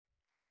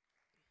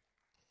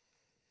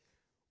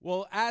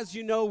Well, as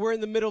you know, we're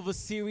in the middle of a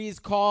series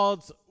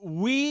called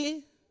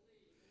We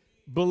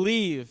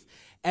Believe.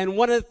 And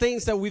one of the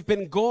things that we've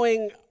been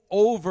going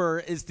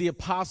over is the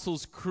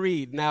Apostles'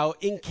 Creed. Now,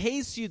 in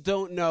case you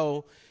don't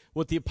know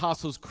what the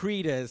Apostles'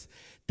 Creed is,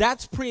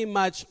 that's pretty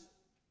much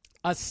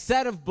a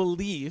set of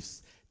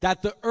beliefs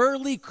that the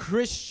early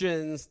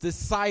Christians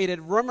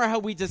decided. Remember how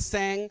we just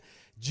sang,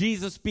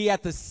 Jesus be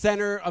at the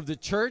center of the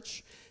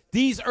church?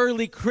 These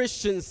early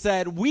Christians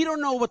said, we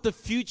don't know what the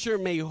future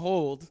may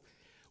hold.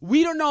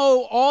 We don't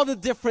know all the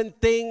different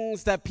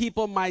things that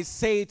people might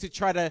say to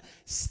try to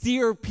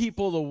steer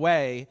people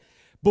away,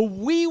 but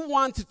we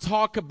want to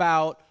talk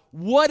about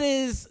what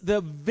is the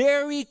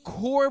very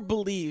core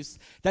beliefs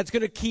that's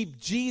going to keep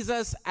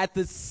Jesus at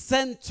the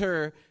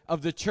center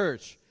of the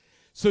church.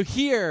 So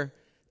here,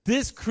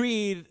 this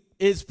creed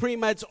is pretty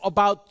much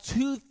about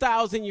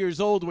 2,000 years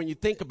old when you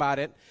think about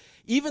it.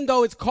 Even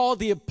though it's called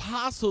the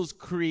Apostles'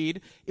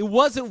 Creed, it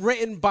wasn't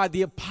written by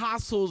the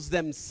apostles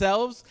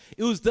themselves.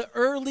 It was the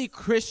early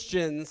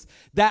Christians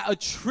that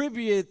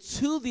attributed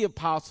to the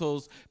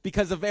apostles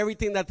because of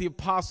everything that the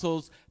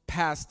apostles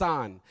passed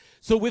on.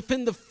 So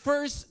within the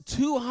first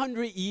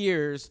 200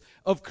 years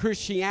of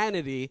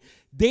Christianity,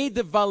 they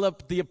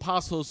developed the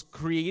Apostles'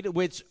 Creed,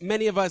 which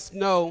many of us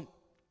know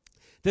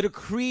that a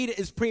creed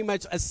is pretty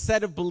much a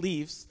set of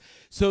beliefs.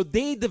 So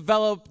they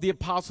developed the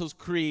Apostles'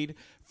 Creed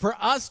for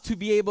us to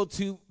be able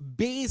to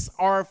base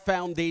our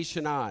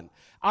foundation on.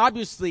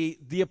 Obviously,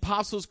 the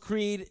Apostles'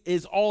 Creed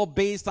is all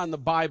based on the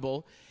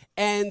Bible,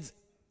 and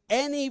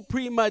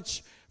pretty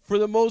much, for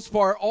the most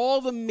part, all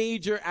the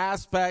major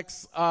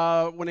aspects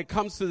when it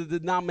comes to the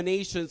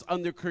denominations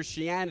under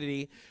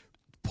Christianity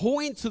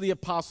point to the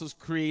Apostles'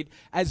 Creed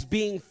as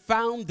being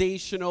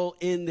foundational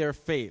in their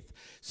faith.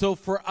 So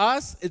for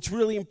us, it's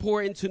really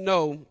important to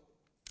know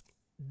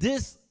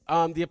this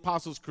the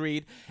Apostles'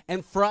 Creed,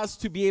 and for us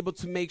to be able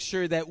to make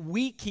sure that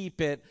we keep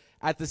it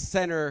at the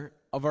center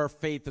of our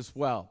faith as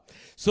well.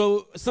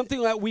 So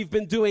something that we've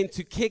been doing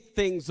to kick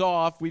things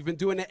off, we've been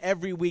doing it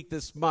every week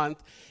this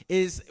month,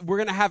 is we're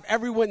going to have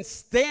everyone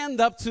stand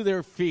up to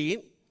their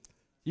feet.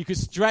 You could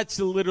stretch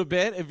a little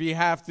bit if you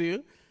have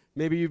to.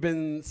 Maybe you've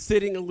been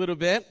sitting a little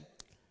bit.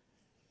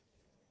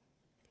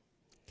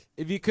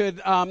 If you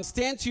could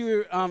stand to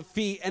your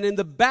feet, and in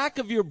the back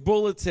of your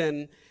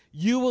bulletin,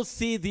 you will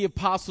see the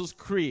Apostles'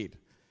 Creed.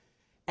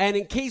 And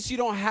in case you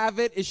don't have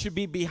it, it should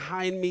be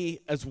behind me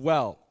as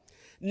well.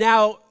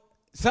 Now,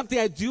 something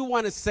I do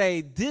want to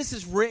say, this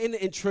is written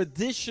in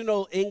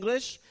traditional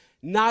English,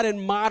 not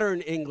in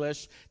modern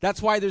English.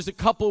 That's why there's a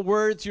couple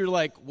words you're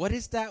like, what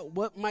is that?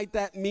 What might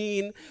that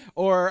mean?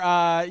 Or,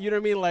 you know what I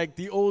mean, like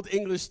the old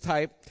English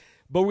type.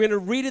 But we're going to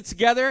read it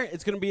together.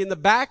 It's going to be in the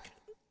back,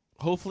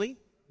 hopefully.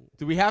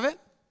 Do we have it?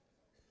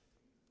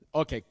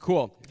 Okay,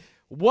 cool.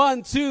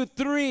 1, 2,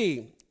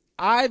 3.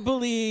 I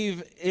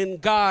believe in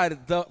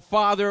God, the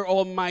Father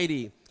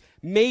Almighty,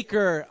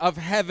 maker of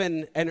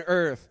heaven and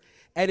earth,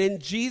 and in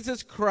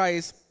Jesus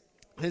Christ,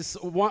 his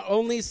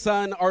only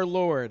Son, our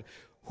Lord,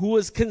 who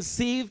was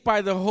conceived by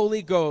the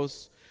Holy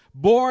Ghost,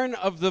 born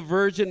of the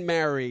Virgin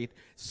Mary,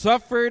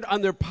 suffered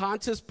under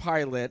Pontius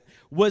Pilate,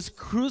 was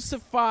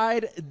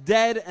crucified,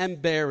 dead, and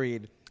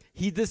buried.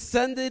 He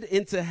descended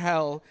into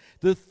hell.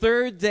 The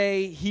third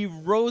day he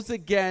rose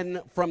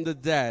again from the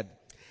dead.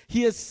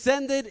 He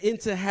ascended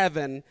into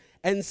heaven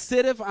and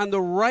sitteth on the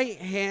right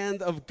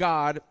hand of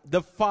God,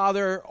 the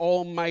Father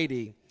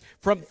Almighty.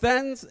 From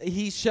thence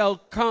he shall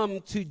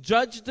come to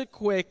judge the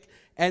quick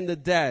and the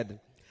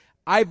dead.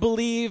 I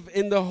believe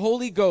in the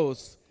Holy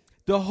Ghost,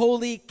 the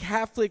Holy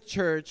Catholic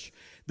Church,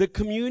 the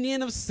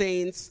communion of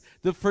saints,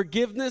 the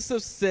forgiveness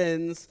of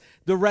sins,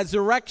 the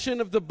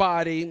resurrection of the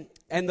body,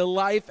 and the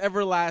life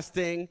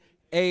everlasting.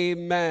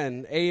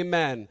 Amen.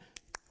 Amen.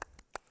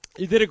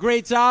 You did a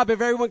great job. If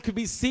everyone could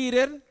be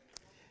seated.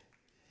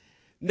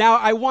 Now,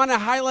 I want to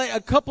highlight a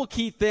couple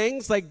key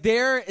things. Like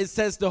there, it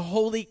says the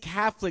Holy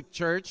Catholic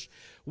Church.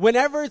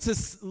 Whenever it's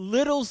a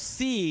little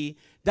c,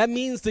 that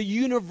means the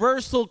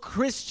universal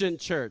Christian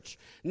church,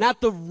 not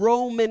the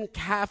Roman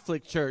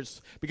Catholic Church.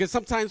 Because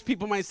sometimes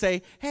people might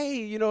say, hey,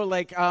 you know,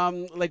 like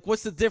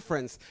what's the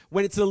difference?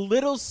 When it's a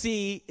little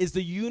c, is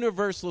the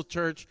universal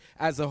church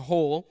as a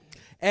whole.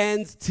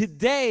 And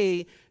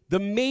today, the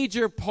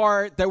major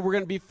part that we're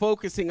going to be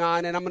focusing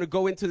on, and I'm going to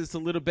go into this a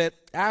little bit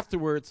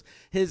afterwards,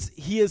 is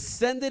he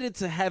ascended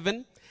into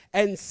heaven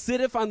and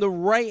sitteth on the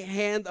right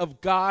hand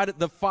of God,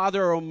 the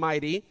Father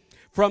Almighty.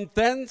 From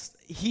thence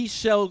he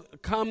shall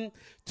come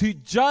to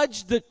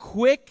judge the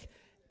quick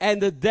and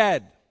the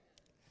dead.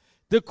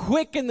 The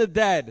quick and the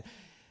dead.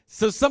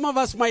 So some of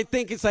us might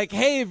think it's like,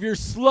 hey, if you're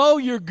slow,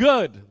 you're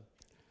good.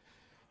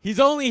 He's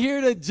only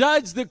here to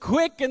judge the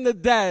quick and the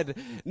dead.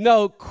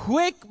 No,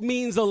 quick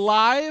means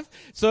alive.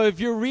 So if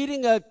you're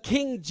reading a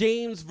King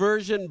James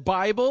Version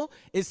Bible,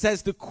 it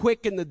says the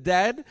quick and the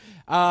dead.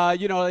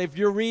 If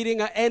you're reading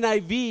an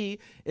NIV,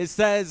 it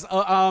says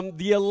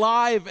the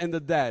alive and the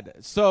dead.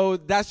 So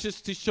that's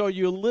just to show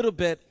you a little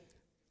bit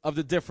of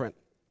the difference.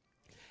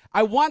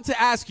 I want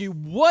to ask you,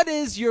 what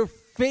is your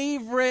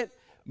favorite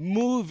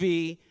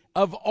movie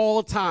of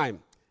all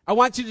time? I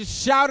want you to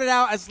shout it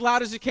out as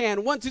loud as you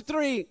can. 1, 2,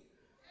 3.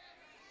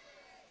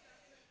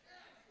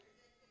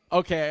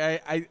 Okay,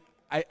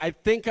 I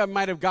think I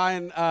might have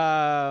gotten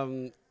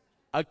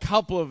a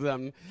couple of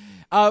them.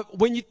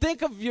 When you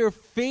think of your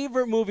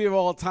favorite movie of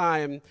all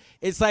time,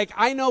 it's like,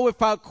 I know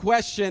without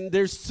question,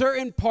 there's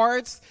certain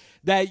parts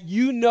that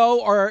you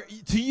know are,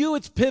 to you,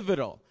 it's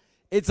pivotal.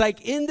 It's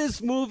like, in this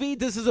movie,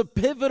 this is a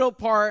pivotal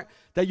part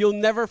that you'll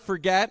never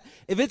forget.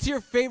 If it's your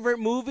favorite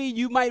movie,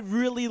 you might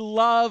really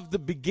love the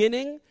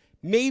beginning,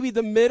 maybe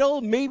the middle,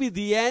 maybe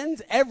the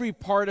end, every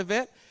part of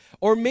it.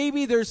 Or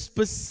maybe there's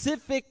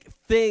specific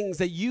things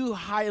that you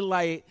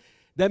highlight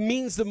that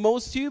means the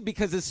most to you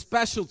because it's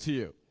special to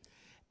you.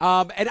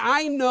 And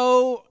I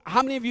know,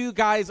 how many of you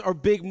guys are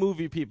big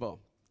movie people?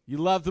 You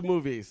love the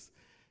movies.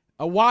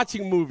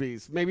 Watching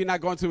movies. Maybe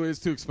not going to it. It's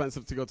too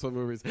expensive to go to the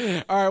movies.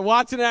 All right,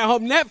 watching at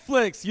home.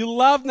 Netflix. You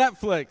love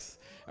Netflix.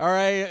 All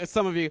right,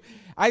 some of you.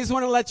 I just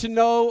want to let you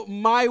know,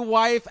 my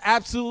wife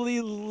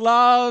absolutely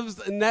loves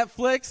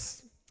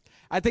Netflix.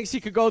 I think she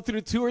could go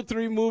through 2 or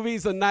 3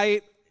 movies a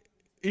night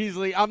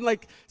easily. I'm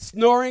like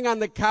snoring on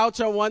the couch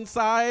on one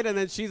side, and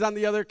then she's on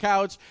the other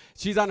couch.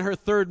 She's on her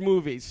 3rd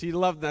movie. She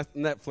loved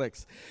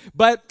Netflix.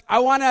 But I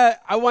want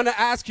to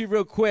ask you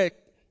real quick.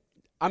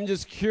 I'm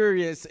just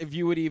curious if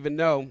you would even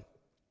know.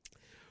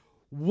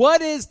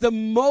 What is the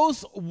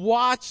most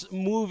watched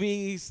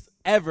movies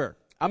ever?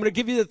 I'm going to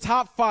give you the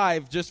top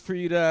 5 just for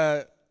you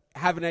to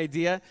have an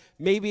idea.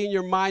 Maybe in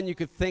your mind you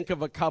could think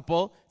of a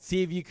couple.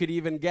 See if you could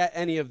even get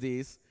any of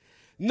these.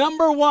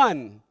 Number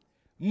 1,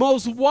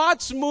 most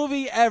watched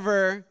movie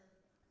ever.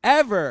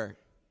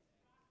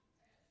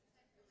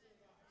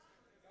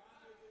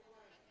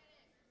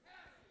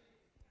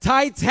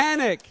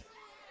 Titanic.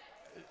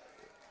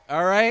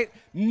 All right?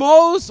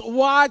 Most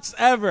watched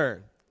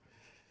ever.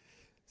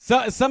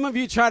 So some of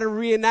you try to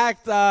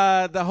reenact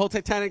the whole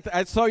Titanic.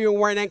 I saw you in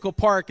Warren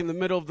Park in the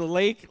middle of the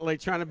lake, like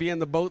trying to be in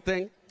the boat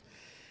thing.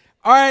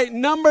 All right,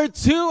 number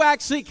 2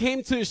 actually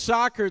came to a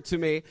shocker to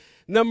me.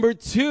 Number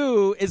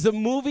 2 is a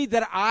movie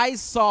that I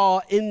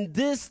saw in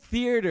this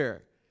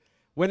theater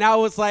when I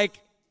was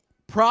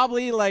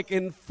probably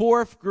in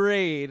 4th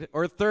grade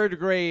or 3rd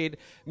grade.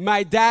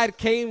 My dad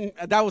came,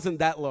 that wasn't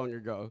that long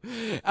ago.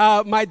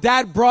 My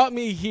dad brought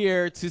me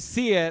here to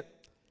see it.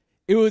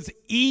 It was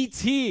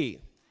E.T.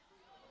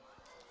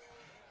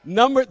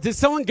 Did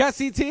someone guess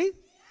E.T.?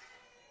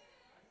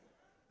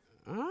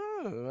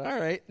 Oh, all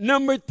right.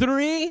 Number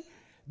 3,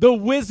 The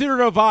Wizard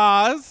of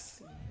Oz.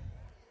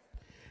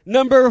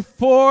 Number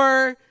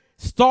 4,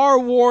 Star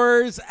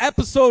Wars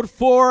Episode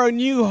 4, A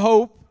New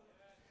Hope.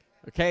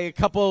 Okay, a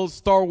couple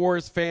Star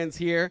Wars fans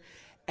here.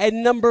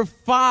 And number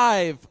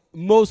 5,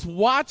 most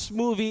watched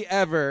movie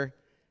ever,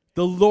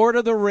 The Lord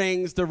of the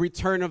Rings, The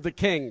Return of the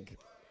King.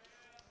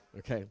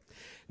 Okay.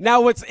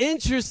 Now, what's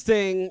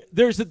interesting,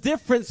 there's a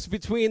difference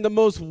between the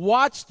most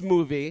watched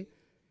movie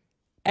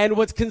and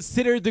what's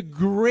considered the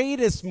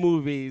greatest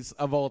movies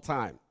of all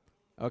time.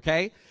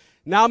 Okay?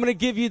 Now, I'm going to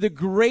give you the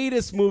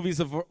greatest movies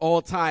of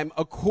all time.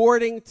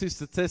 According to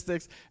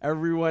statistics,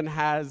 everyone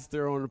has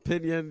their own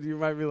opinion. You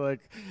might be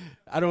like,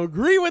 I don't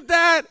agree with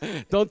that.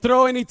 Don't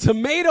throw any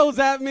tomatoes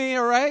at me,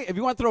 all right? If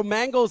you want to throw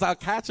mangoes, I'll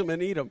catch them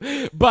and eat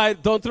them.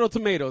 But don't throw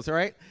tomatoes, all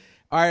right?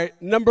 All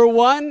right, number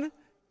 1,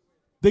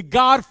 The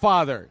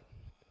Godfather.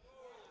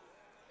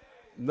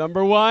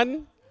 Number 1. You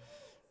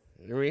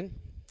know what I mean?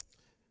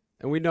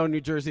 And we know New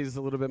Jersey is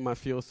a little bit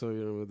mafioso,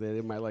 so they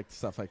might like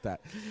stuff like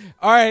that.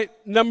 All right,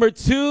 number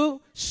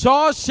 2,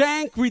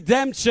 Shawshank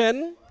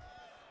Redemption.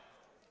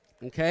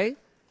 Okay.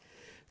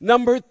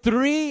 Number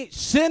 3,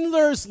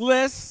 Schindler's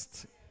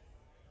List.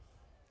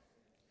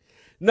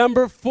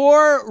 Number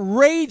 4,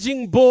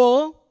 Raging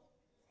Bull.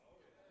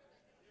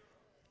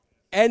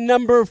 And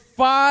number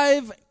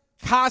 5,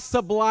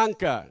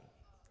 Casablanca.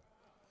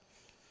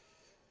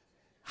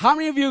 How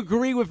many of you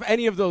agree with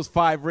any of those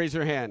 5? Raise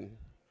your hand.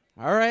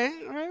 All right,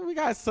 we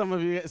got some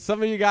of you.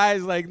 Some of you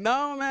guys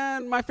no,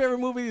 man, my favorite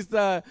movie is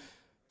the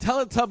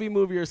Teletubby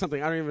movie or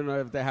something. I don't even know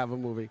if they have a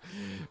movie.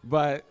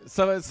 But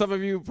some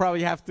of you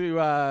probably have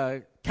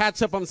to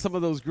catch up on some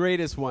of those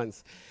greatest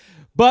ones.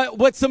 But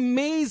what's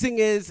amazing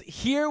is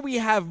here we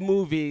have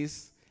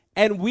movies,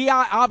 and we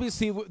are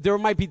obviously, there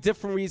might be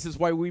different reasons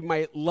why we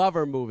might love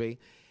our movie.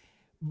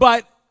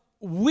 But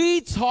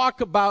we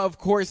talk about, of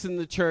course, in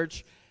the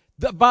church,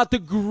 about the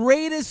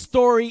greatest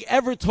story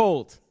ever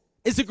told.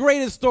 It's the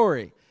greatest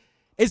story.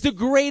 It's the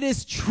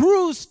greatest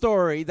true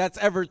story that's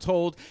ever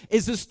told.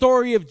 Is the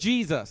story of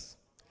Jesus.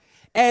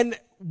 And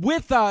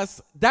with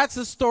us, that's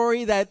a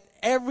story that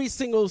every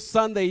single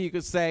Sunday, you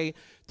could say,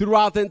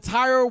 throughout the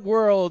entire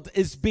world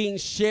is being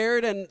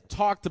shared and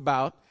talked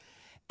about.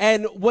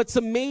 And what's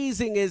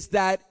amazing is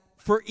that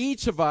for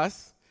each of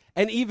us,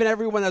 and even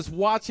everyone that's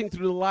watching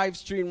through the live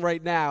stream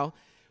right now,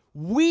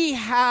 we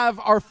have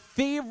our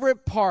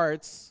favorite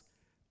parts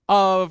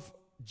of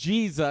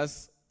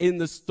Jesus in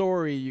the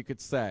story, you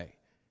could say,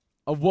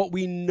 of what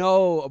we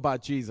know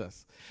about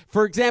Jesus.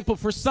 For example,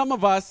 for some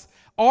of us,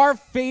 our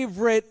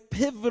favorite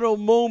pivotal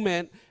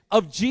moment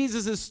of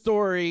Jesus'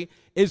 story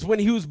is when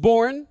he was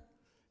born,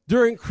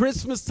 During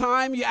Christmas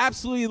time, you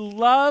absolutely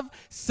love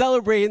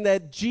celebrating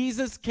that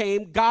Jesus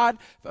came. God,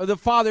 the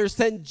Father,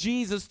 sent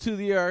Jesus to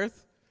the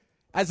earth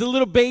as a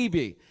little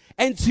baby.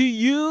 And to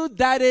you,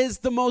 that is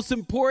the most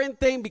important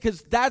thing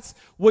because that's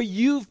what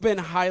you've been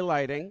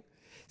highlighting.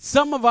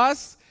 Some of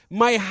us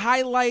might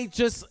highlight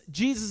just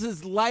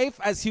Jesus' life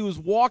as he was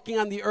walking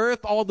on the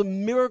earth. All the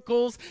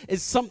miracles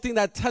is something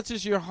that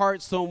touches your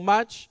heart so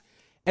much,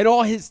 and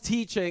all his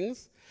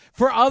teachings.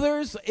 For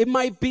others, it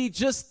might be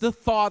just the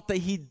thought that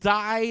he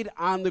died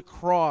on the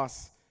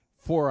cross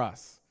for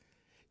us.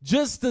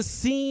 Just the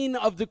scene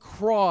of the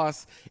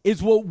cross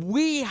is what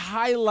we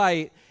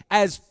highlight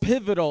as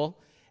pivotal.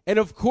 And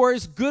of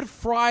course, Good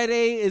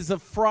Friday is a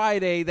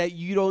Friday that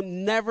you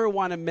don't never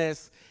want to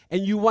miss.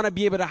 And you want to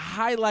be able to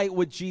highlight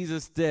what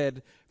Jesus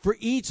did for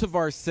each of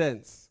our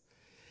sins.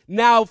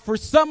 Now, for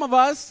some of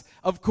us,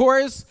 of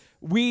course,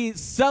 we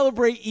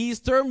celebrate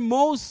Easter.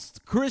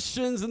 Most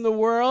Christians in the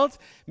world,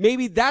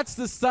 maybe that's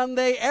the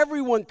Sunday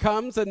everyone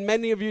comes, and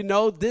many of you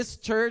know this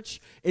church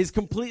is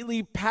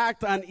completely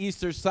packed on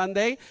Easter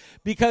Sunday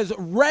because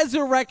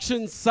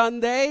Resurrection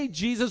Sunday,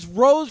 Jesus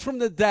rose from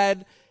the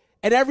dead,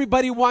 and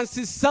everybody wants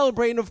to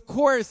celebrate. And of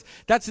course,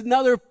 that's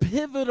another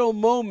pivotal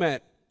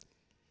moment.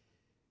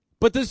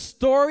 But the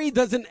story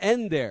doesn't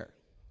end there.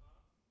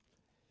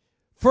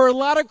 For a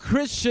lot of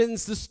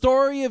Christians, the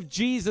story of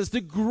Jesus,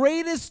 the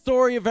greatest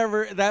story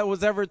that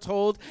was ever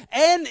told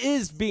and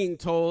is being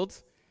told,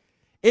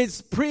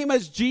 is pretty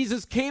much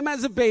Jesus came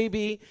as a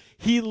baby.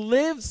 He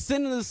lived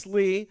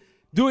sinlessly,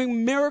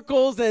 doing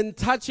miracles and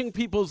touching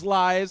people's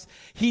lives.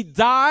 He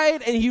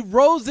died and he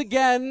rose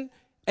again,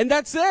 and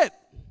that's it.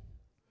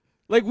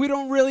 Like, we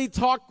don't really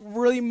talk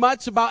really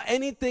much about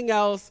anything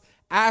else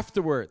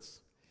afterwards.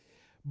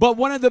 But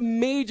one of the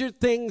major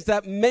things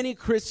that many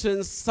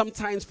Christians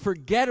sometimes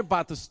forget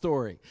about the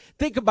story.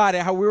 Think about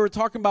it, how we were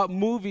talking about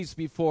movies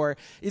before.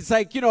 It's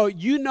like,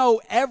 you know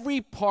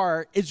every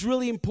part is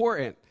really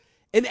important.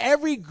 In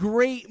every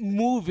great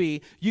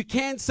movie, you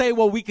can't say,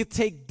 well, we could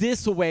take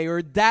this away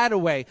or that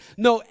away.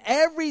 No,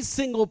 every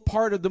single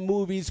part of the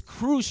movie is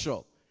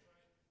crucial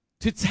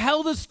to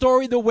tell the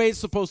story the way it's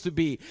supposed to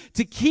be,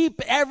 to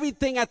keep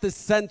everything at the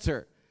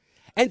center.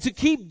 And to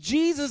keep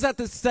Jesus at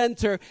the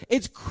center,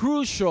 it's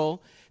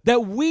crucial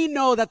that we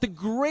know that the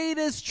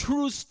greatest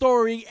true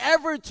story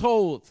ever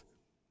told,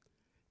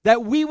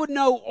 that we would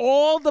know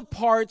all the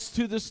parts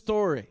to the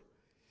story.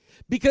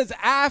 Because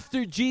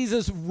after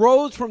Jesus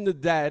rose from the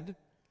dead,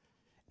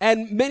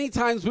 and many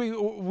times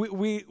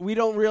we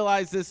don't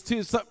realize this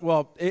too.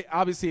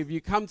 Obviously, if you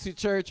come to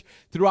church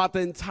throughout the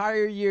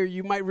entire year,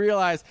 you might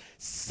realize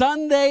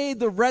Sunday,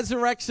 the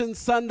Resurrection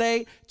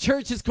Sunday,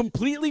 church is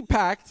completely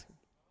packed.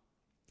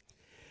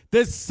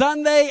 The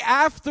Sunday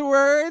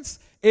afterwards,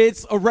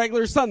 it's a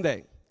regular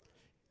Sunday.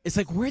 It's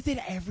like, where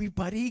did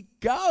everybody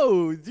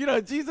go?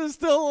 Jesus is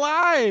still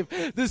alive.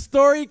 The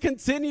story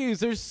continues.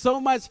 There's so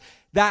much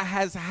that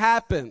has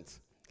happened.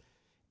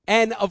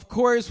 And of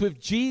course, with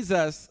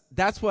Jesus,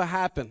 that's what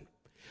happened.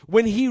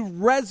 When he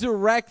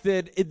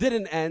resurrected, it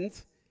didn't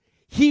end.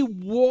 He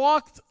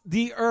walked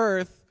the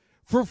earth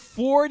for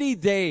 40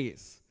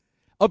 days,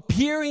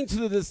 appearing to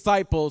the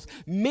disciples,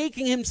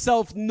 making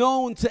himself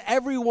known to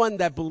everyone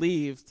that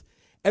believed.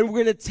 And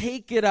we're going to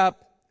take it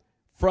up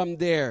from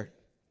there.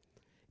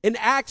 In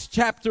Acts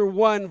chapter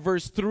 1,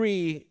 verse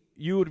 3,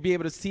 you would be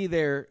able to see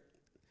there,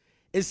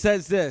 it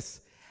says this: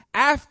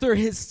 after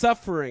his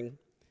suffering,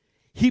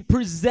 he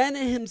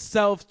presented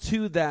himself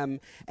to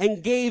them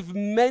and gave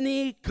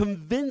many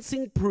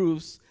convincing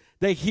proofs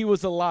that he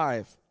was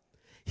alive.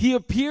 He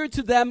appeared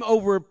to them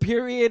over a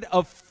period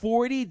of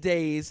 40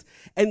 days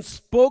and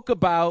spoke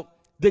about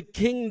the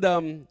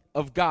kingdom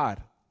of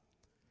God.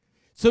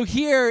 So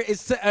here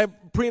it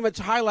pretty much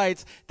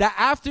highlights that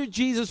after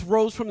Jesus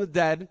rose from the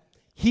dead,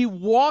 he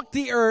walked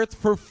the earth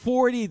for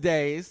 40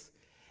 days.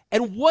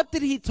 And what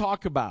did he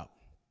talk about?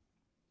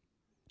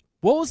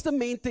 What was the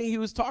main thing he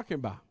was talking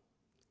about?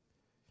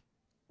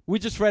 We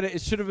just read it.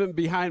 It should have been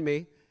behind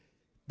me.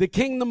 The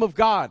kingdom of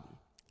God.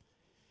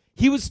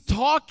 He was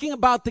talking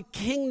about the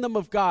kingdom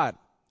of God.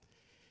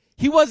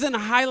 He wasn't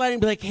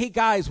highlighting, like, hey,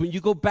 guys, when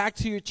you go back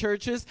to your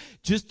churches,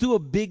 just do a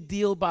big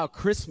deal about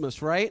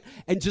Christmas, right?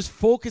 And just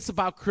focus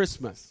about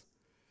Christmas.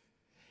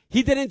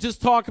 He didn't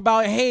just talk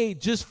about, hey,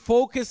 just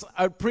focus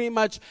pretty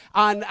much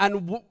on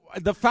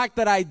the fact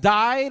that I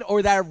died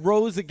or that I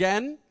rose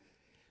again.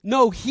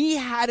 No, he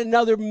had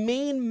another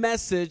main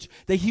message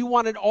that he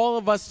wanted all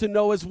of us to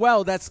know as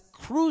well. That's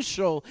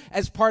crucial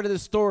as part of the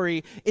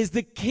story, is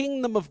the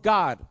kingdom of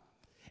God.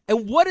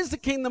 And what is the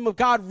kingdom of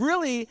God?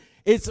 Really,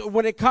 it's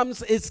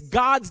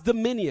God's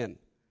dominion.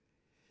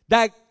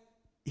 That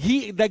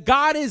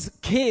God is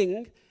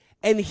king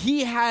and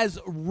he has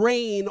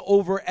reign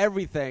over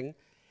everything.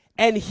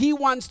 And he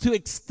wants to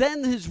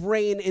extend his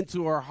reign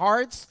into our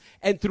hearts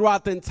and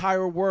throughout the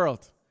entire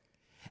world.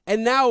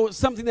 And now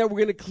something that we're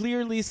going to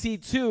clearly see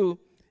too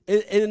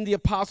in the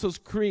Apostles'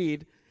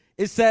 Creed,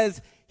 it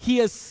says, he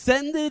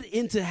ascended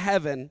into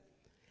heaven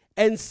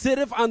and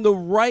sitteth on the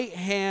right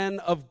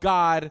hand of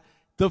God,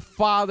 the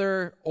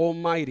Father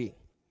Almighty.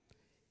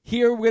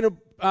 Here we're going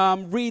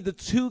to read the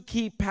two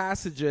key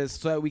passages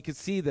so that we can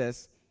see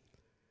this.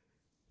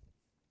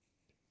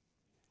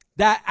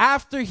 That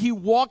after he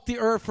walked the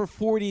earth for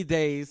 40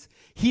 days,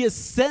 he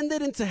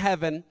ascended into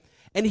heaven,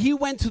 and he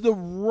went to the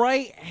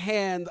right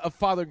hand of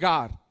Father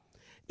God.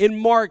 In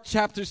Mark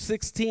chapter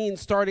 16,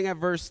 starting at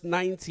verse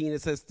 19,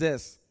 it says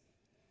this.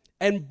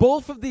 And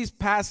both of these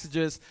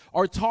passages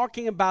are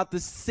talking about the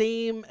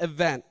same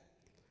event,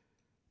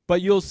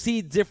 but you'll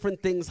see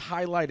different things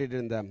highlighted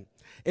in them.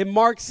 In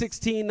Mark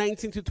 16,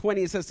 19 to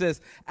 20, it says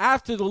this.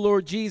 After the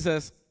Lord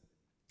Jesus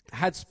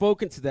had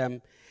spoken to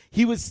them,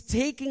 he was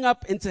taken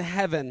up into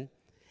heaven,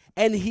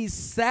 and he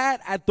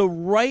sat at the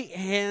right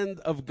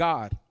hand of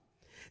God.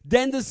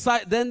 Then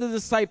the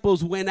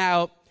disciples went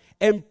out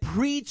and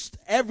preached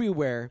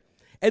everywhere,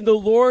 and the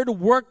Lord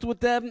worked with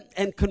them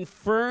and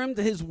confirmed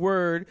his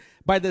word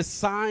by the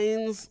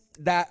signs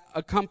that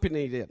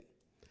accompanied it.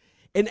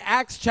 In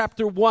Acts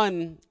chapter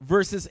 1,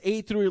 verses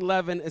 8 through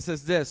 11, it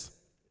says this.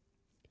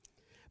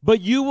 But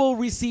you will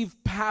receive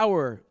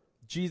power,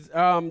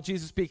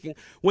 Jesus speaking,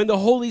 when the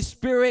Holy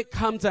Spirit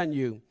comes on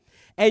you.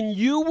 And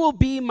you will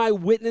be my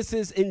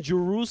witnesses in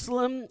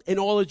Jerusalem, in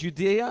all of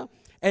Judea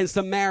and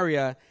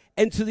Samaria,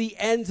 and to the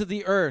ends of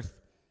the earth.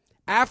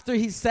 After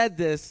he said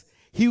this,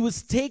 he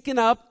was taken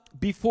up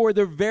before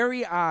their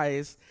very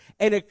eyes,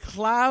 and a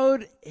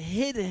cloud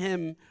hid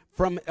him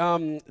from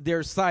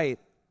their sight.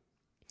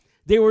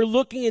 They were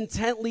looking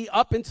intently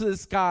up into the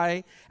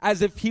sky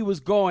as if he was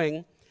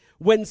going,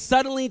 when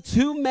suddenly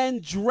two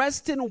men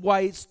dressed in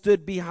white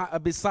stood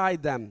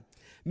beside them.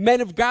 Men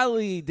of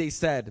Galilee, they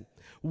said,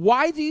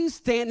 why do you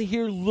stand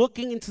here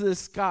looking into the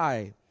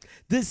sky?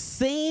 This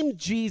same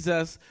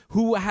Jesus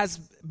who has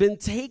been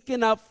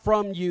taken up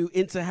from you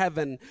into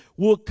heaven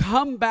will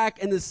come back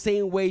in the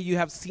same way you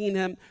have seen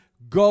him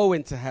go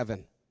into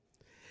heaven.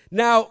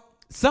 Now,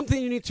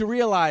 something you need to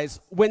realize,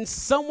 when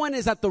someone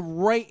is at the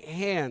right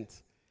hand,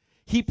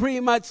 he pretty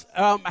much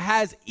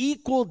has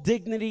equal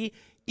dignity,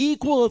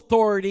 equal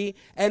authority,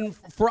 and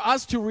for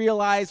us to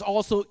realize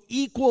also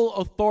equal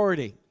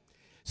authority.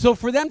 So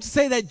for them to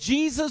say that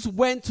Jesus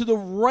went to the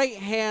right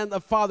hand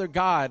of Father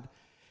God,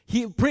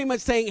 he pretty much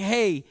saying,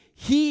 hey,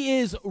 he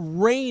is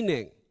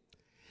reigning.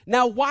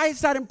 Now, why is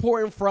that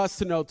important for us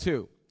to know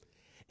too?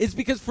 It's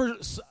because for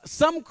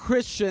some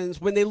Christians,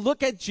 when they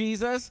look at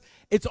Jesus,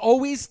 it's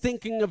always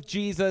thinking of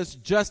Jesus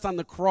just on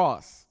the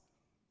cross.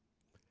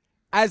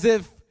 As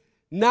if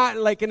not,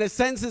 like in a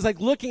sense, it's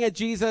like looking at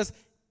Jesus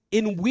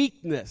in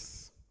weakness.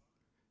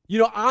 You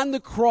know, on the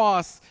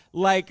cross,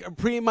 like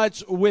pretty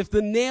much with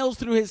the nails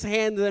through his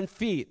hands and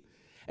feet.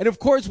 And of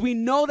course, we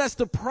know that's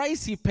the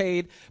price he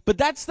paid, but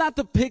that's not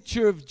the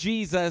picture of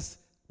Jesus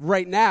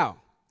right now.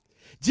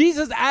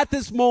 Jesus at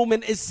this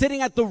moment is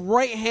sitting at the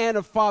right hand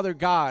of Father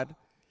God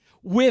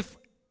with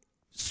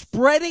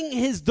spreading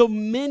his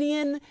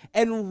dominion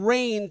and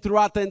reign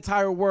throughout the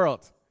entire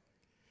world.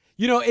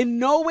 You know, in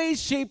no way,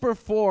 shape, or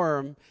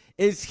form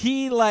is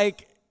he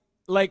like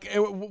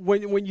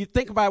when you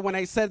think about it, when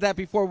I said that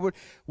before,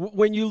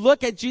 when you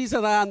look at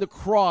Jesus on the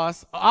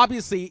cross,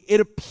 obviously it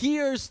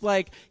appears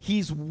like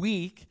he's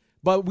weak,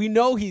 but we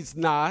know he's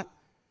not.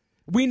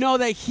 We know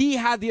that he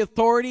had the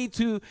authority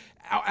to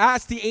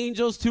ask the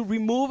angels to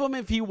remove him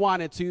if he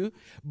wanted to,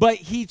 but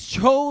he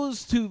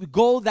chose to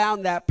go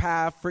down that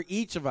path for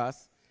each of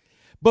us.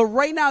 But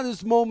right now,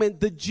 this moment,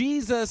 the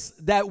Jesus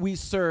that we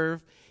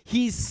serve,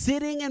 he's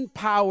sitting in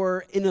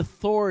power, in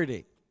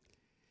authority.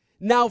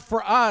 Now,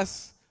 for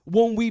us,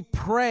 when we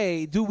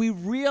pray, do we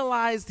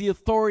realize the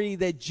authority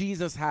that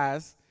Jesus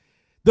has,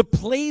 the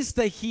place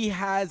that he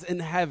has in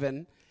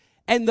heaven,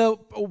 and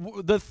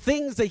the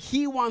things that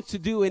he wants to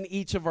do in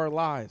each of our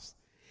lives?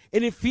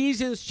 In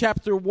Ephesians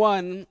chapter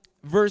 1,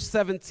 verse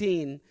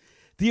 17,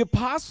 the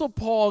Apostle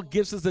Paul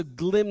gives us a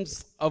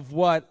glimpse of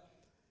where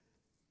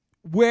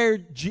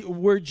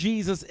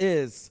Jesus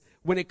is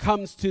when it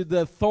comes to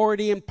the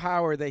authority and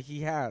power that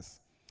he has.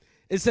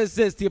 It says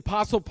this, the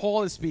Apostle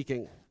Paul is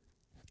speaking.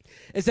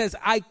 It says,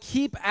 I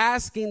keep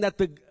asking that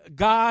the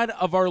God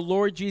of our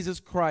Lord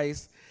Jesus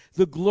Christ,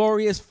 the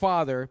glorious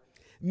Father,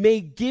 may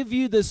give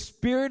you the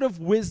spirit of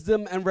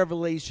wisdom and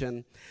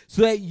revelation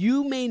so that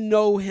you may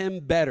know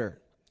him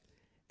better.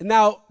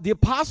 Now, the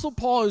Apostle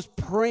Paul is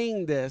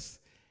praying this,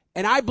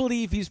 and I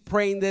believe he's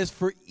praying this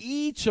for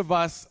each of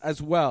us as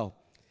well.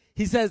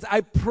 He says, I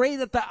pray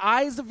that the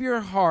eyes of your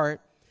heart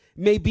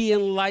may be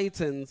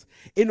enlightened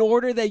in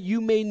order that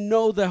you may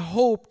know the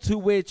hope to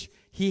which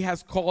he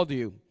has called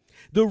you,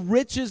 the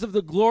riches of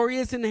the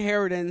glorious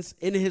inheritance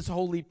in his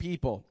holy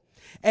people,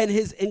 and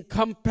his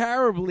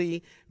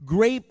incomparably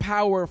great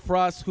power for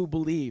us who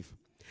believe.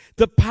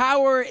 The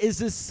power is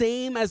the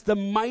same as the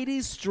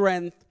mighty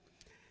strength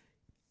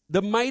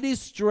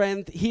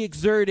he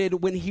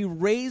exerted when he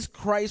raised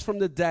Christ from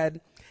the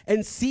dead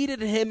and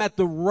seated him at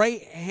the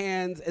right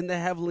hand in the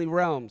heavenly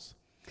realms,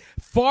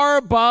 far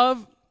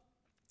above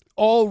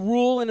all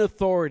rule and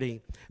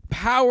authority,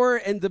 power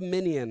and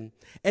dominion,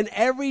 and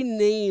every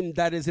name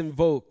that is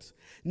invoked,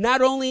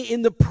 not only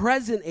in the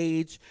present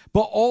age,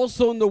 but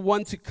also in the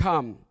one to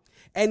come.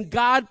 And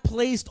God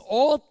placed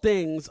all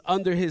things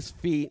under his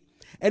feet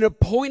and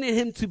appointed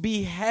him to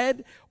be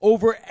head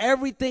over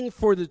everything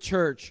for the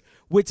church,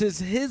 which is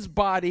his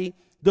body,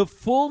 the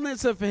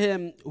fullness of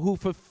him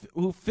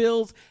who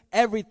fills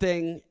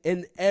everything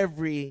in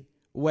every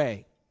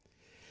way.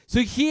 So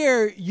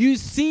here you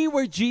see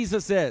where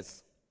Jesus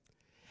is.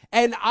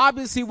 And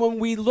obviously when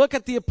we look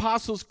at the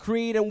Apostles'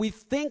 Creed and we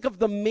think of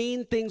the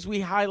main things we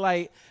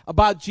highlight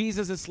about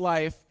Jesus'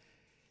 life,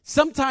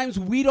 sometimes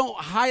we don't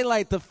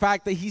highlight the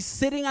fact that he's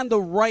sitting on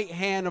the right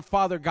hand of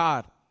Father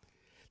God.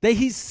 That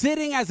he's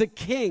sitting as a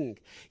king.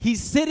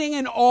 He's sitting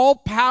in all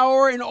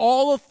power and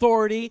all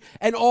authority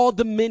and all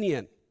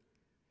dominion.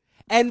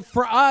 And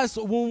for us,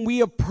 when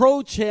we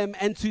approach him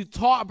and to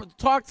talk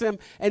to him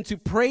and to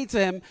pray to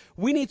him,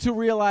 we need to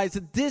realize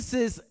that this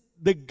is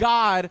the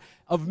God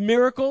of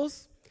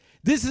miracles.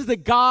 This is the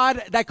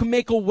God that can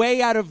make a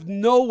way out of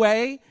no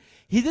way.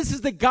 This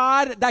is the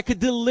God that could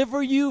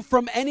deliver you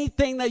from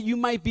anything that you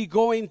might be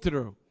going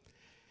through.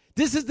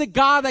 This is the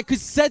God that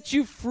could set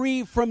you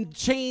free from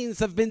chains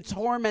that have been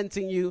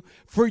tormenting you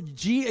for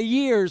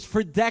years,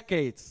 for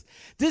decades.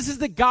 This is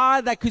the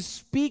God that could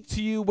speak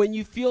to you when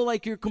you feel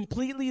like you're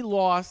completely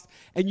lost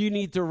and you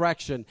need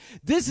direction.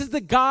 This is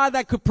the God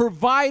that could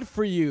provide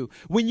for you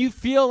when you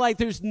feel like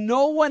there's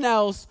no one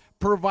else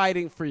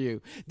providing for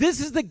you.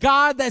 This is the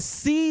God that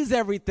sees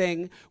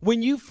everything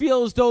when you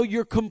feel as though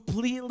you're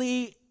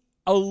completely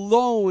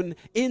alone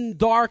in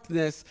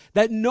darkness,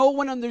 that no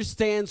one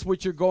understands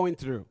what you're going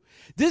through.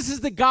 This is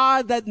the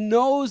God that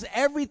knows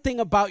everything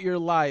about your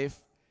life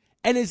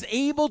and is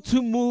able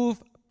to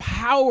move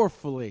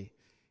powerfully.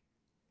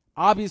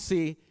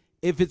 Obviously,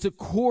 if it's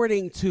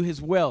according to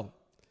his will.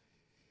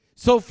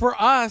 So for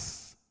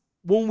us,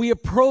 when we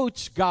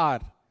approach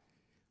God,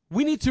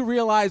 we need to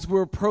realize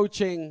we're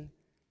approaching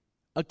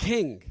a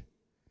king.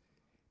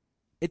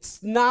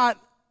 It's not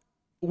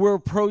we're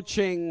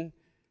approaching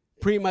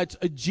pretty much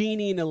a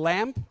genie in a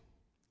lamp.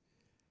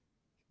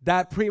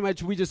 That pretty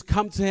much we just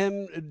come to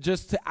him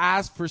just to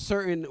ask for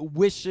certain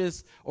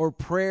wishes or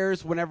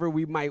prayers whenever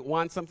we might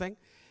want something.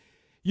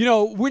 You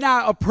know, we're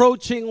not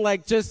approaching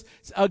like just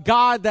a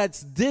God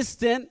that's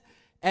distant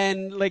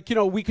and like, you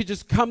know, we could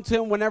just come to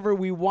him whenever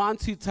we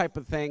want to type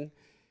of thing.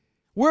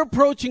 We're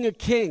approaching a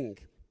king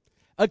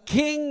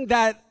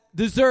that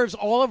deserves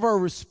all of our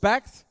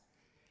respect,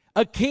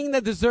 a king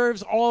that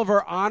deserves all of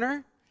our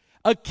honor,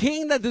 a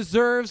king that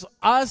deserves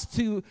us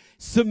to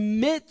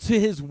submit to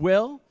his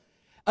will,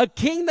 a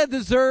king that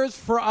deserves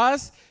for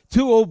us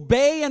to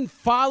obey and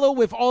follow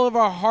with all of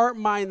our heart,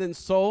 mind, and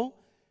soul.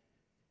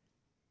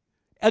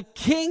 A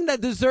king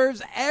that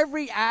deserves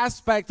every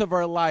aspect of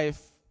our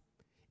life.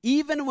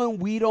 Even when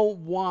we don't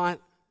want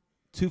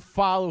to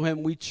follow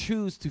him, we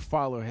choose to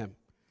follow him.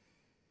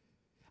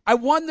 I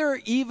wonder,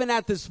 even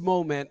at this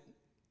moment,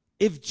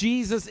 if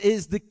Jesus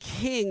is the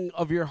king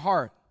of your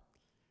heart.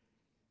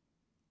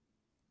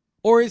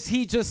 Or is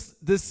he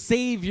just the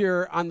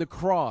Savior on the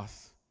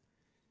cross?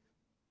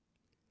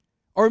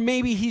 Or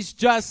maybe he's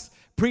just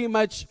pretty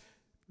much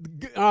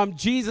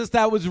Jesus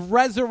that was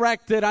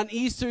resurrected on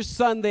Easter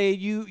Sunday.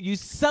 You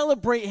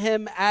celebrate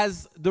him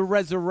as the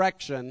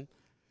resurrection,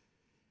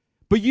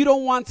 but you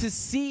don't want to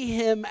see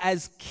him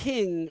as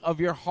king of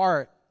your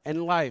heart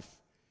and life.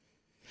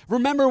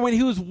 Remember when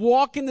he was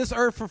walking this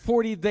earth for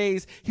 40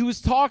 days, he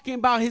was talking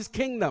about his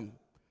kingdom.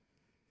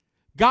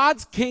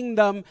 God's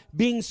kingdom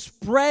being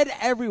spread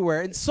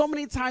everywhere. And so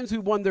many times we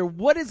wonder,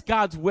 what is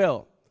God's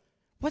will?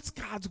 What's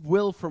God's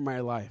will for my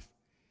life?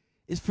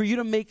 Is for you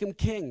to make him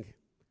king.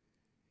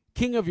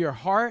 King of your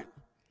heart,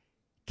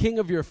 king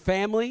of your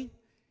family,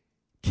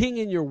 king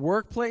in your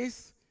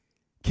workplace,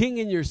 king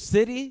in your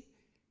city,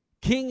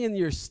 king in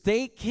your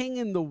state, king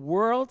in the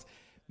world.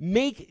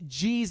 Make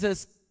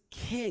Jesus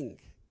king.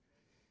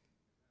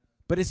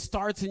 But it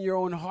starts in your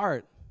own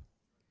heart.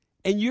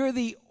 And you're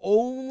the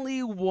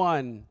only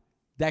one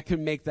that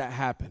can make that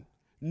happen.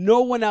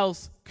 No one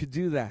else could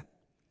do that.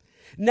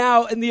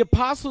 Now, in the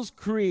Apostles'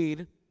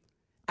 Creed,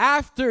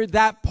 after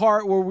that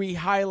part where we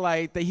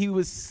highlight that he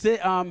was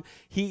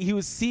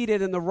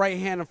seated in the right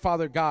hand of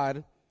Father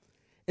God,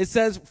 it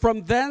says,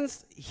 "From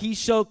thence he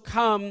shall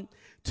come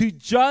to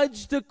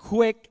judge the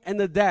quick and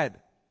the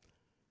dead."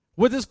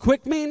 What does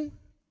quick mean?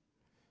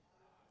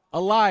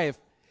 Alive.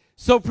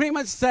 So pretty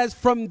much says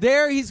from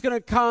there he's going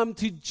to come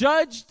to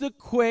judge the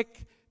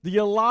quick, the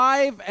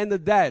alive, and the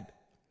dead.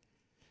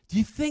 Do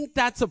you think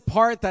that's a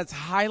part that's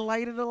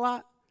highlighted a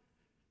lot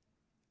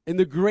in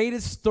the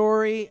greatest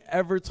story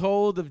ever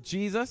told of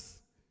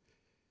Jesus?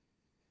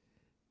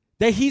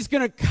 That he's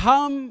going to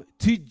come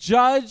to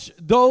judge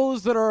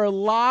those that are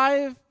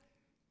alive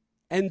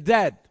and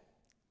dead.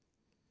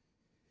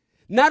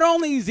 Not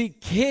only is he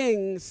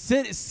king,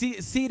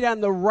 seated on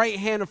the right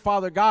hand of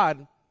Father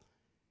God,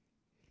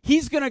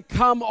 he's going to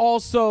come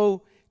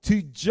also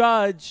to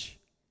judge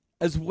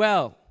as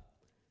well.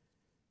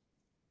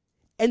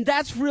 And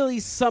that's really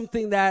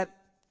something that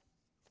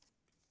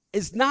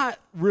is not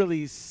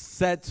really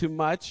said too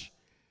much,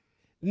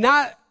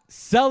 not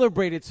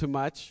celebrated too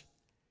much.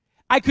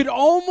 I could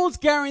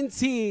almost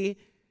guarantee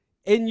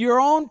in your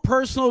own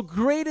personal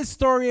greatest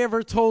story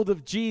ever told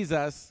of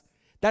Jesus,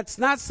 that's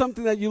not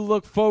something that you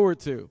look forward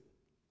to.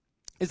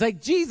 It's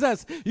like,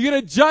 Jesus, you're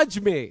going to judge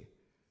me.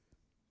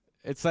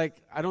 It's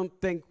like, I don't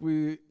think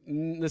we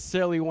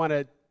necessarily want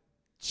to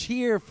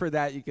cheer for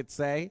that, you could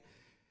say.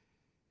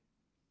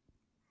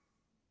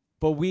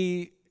 But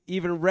we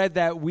even read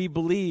that we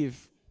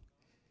believe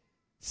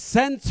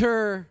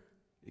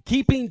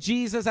keeping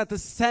Jesus at the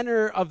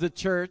center of the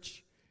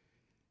church.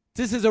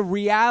 This is a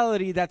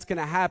reality that's going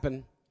to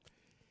happen.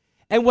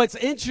 And what's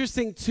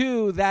interesting,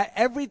 too, that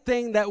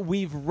everything that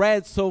we've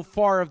read so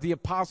far of the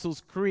Apostles'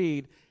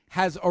 Creed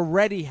has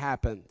already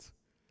happened.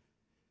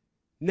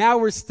 Now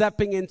we're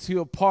stepping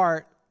into a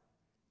part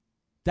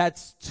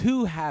that's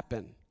to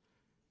happen.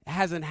 It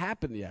hasn't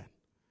happened yet.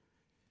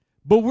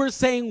 But we're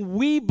saying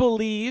we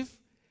believe,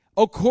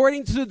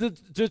 according to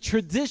the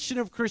tradition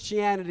of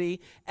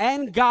Christianity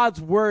and God's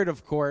word,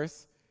 of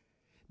course,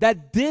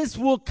 that this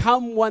will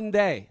come one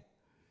day.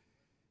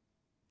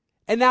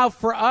 And now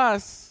for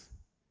us,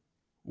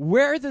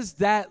 where does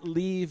that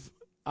leave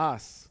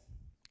us?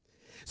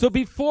 So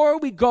before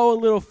we go a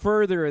little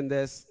further in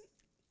this,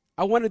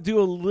 I want to do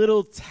a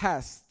little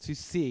test to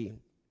see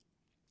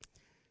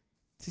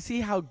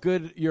how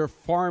good your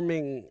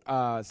farming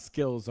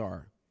skills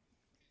are.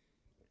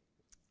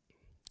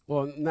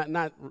 Well, not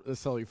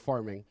necessarily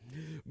farming,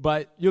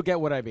 but you'll get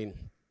what I mean.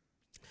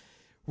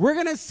 We're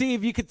going to see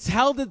if you could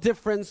tell the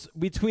difference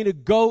between a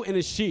goat and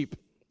a sheep,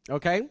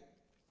 okay?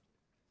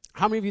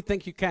 How many of you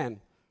think you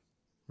can?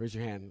 Raise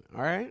your hand,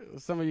 all right?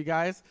 Some of you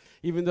guys,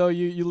 even though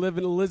you live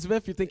in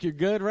Elizabeth, you think you're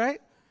good,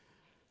 right?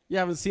 You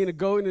haven't seen a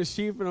goat and a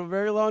sheep in a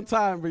very long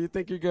time, but you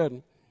think you're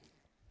good.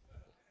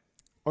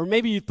 Or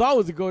maybe you thought it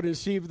was a goat and a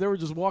sheep. They were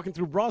just walking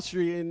through Broad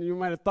Street, and you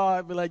might have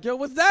thought, be like, yo,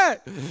 what's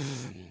that?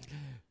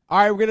 All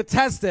right, we're going to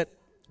test it.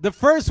 The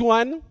first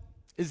one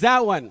is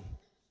that one.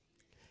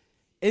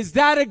 Is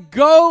that a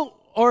goat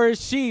or a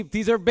sheep?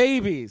 These are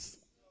babies.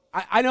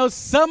 I know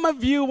some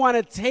of you want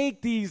to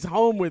take these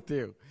home with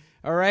you,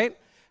 all right?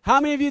 How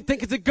many of you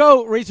think it's a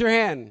goat? Raise your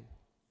hand.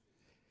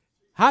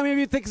 How many of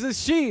you think it's a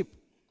sheep?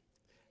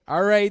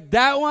 All right,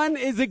 that one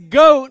is a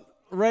goat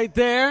right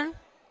there.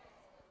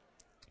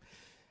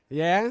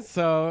 Yeah,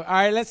 so, all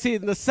right, let's see.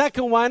 The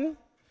second one,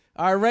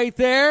 all right, right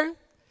there.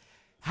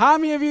 How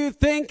many of you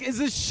think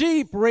is a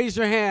sheep? Raise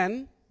your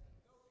hand.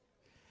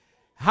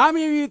 How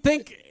many of you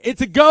think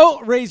it's a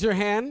goat? Raise your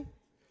hand.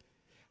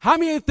 How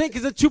many of you think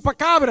it's a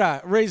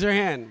chupacabra? Raise your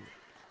hand.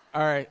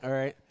 All right, all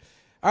right.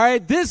 All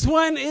right, this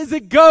one is a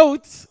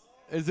goat.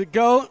 Is a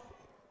goat.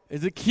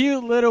 It's a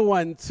cute little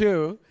one,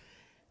 too.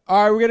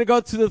 All right, we're going to go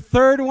to the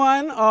third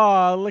one.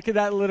 Oh, look at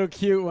that little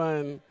cute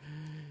one.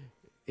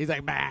 He's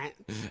like, bah.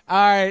 All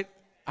right.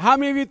 How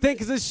many of you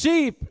think it's a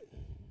sheep?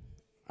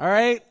 All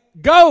right.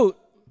 Goat.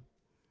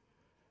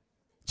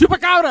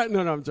 Chupacabra.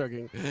 No, I'm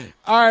joking.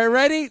 All right,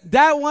 ready?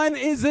 That one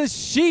is a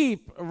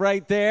sheep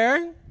right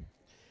there.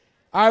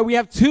 All right, we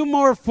have two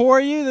more for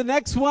you. The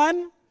next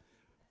one.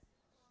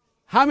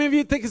 How many of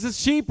you think it's a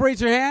sheep? Raise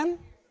your hand.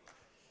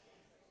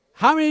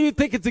 How many of you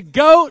think it's a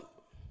goat?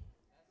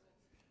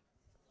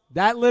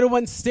 That little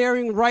one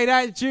staring right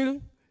at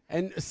you.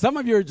 And some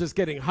of you are just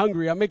getting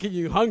hungry. I'm making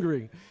you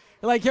hungry.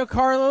 You're like, yo,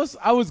 Carlos,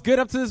 I was good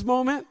up to this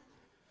moment.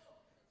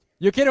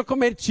 Yo quiero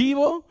comer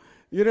chivo.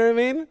 You know what I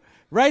mean?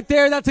 Right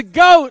there, that's a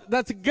goat.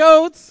 That's a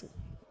goat.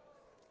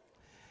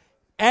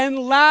 And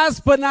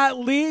last but not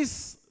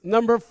least,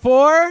 number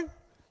 4.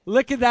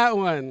 Look at that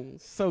one.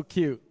 So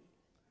cute.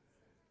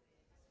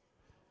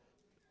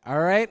 All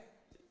right.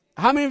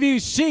 How many of you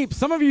sheep?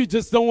 Some of you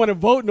just don't want to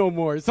vote no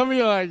more. Some of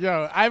you are like,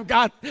 yo,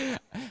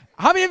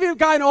 how many of you have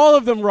gotten all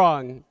of them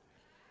wrong?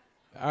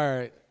 All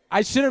right.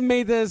 I should have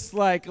made this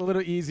like a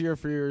little easier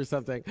for you or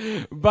something.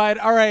 But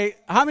all right.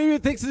 How many of you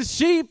think it's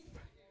sheep?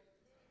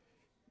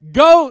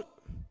 Goat?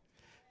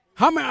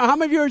 How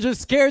many of you are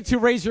just scared to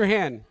raise your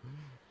hand?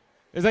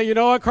 Is that, you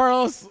know what,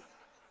 Carlos?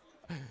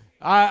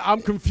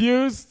 I'm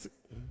confused.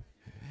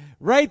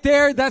 Right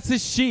there, that's a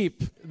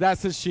sheep.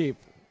 That's a sheep.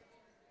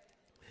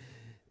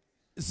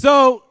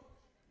 So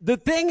the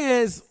thing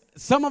is,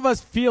 some of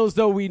us feel as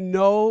though we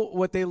know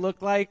what they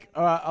look like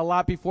a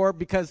lot before,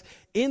 because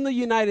in the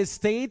United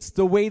States,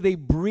 the way they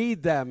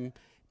breed them,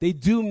 they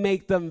do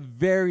make them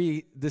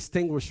very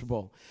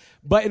distinguishable.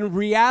 But in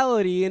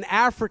reality, in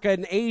Africa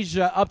and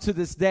Asia up to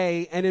this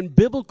day, and in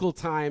biblical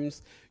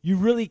times, you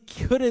really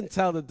couldn't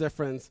tell the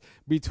difference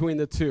between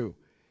the two.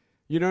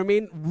 You know what I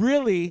mean?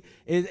 Really,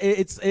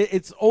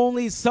 it's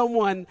only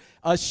someone,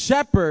 a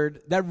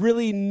shepherd, that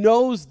really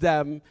knows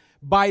them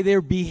by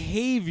their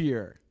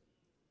behavior,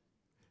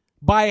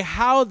 by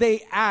how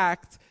they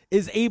act,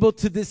 is able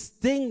to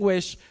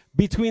distinguish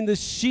between the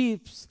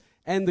sheep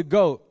and the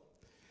goat.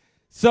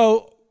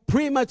 So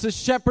pretty much a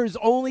shepherd's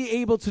only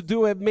able to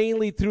do it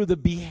mainly through the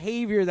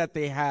behavior that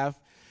they have.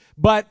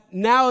 But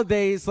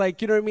nowadays,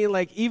 like, you know what I mean?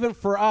 Like, even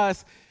for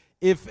us,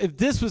 if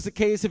this was the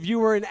case, if you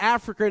were in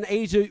Africa and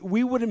Asia,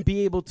 we wouldn't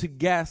be able to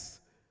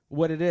guess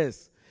what it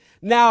is.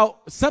 Now,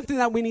 something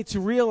that we need to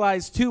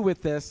realize too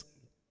with this,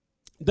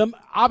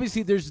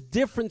 obviously there's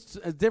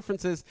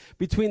differences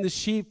between the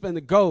sheep and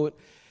the goat,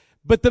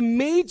 but the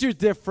major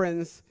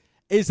difference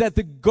is that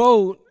the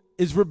goat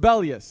is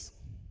rebellious.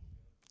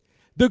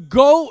 The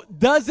goat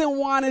doesn't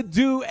want to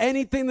do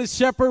anything the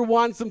shepherd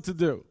wants him to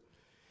do.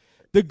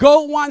 The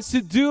goat wants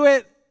to do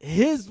it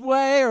his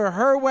way or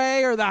her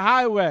way or the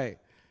highway.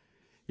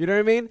 You know what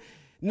I mean?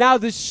 Now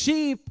the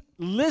sheep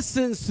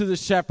listens to the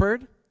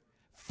shepherd,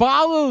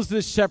 follows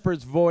the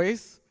shepherd's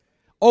voice,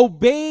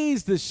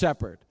 obeys the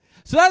shepherd.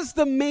 So that's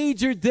the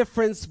major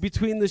difference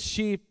between the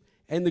sheep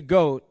and the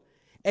goat.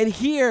 And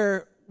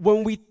here,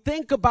 when we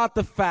think about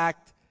the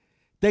fact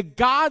that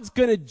God's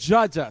going to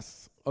judge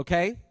us,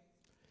 okay?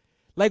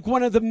 Like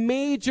one of the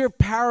major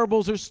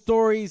parables or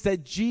stories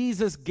that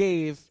Jesus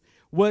gave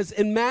was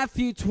in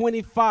Matthew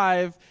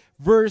 25,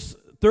 verse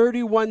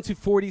 31 to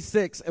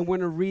 46. And we're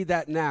going to read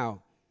that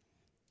now.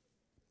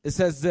 It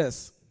says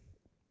this: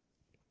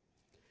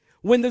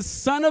 when the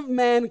Son of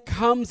Man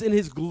comes in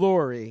his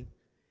glory,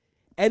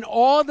 and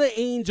all the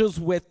angels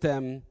with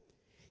him,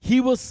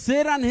 he will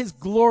sit on his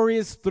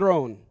glorious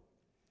throne.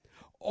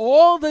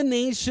 All the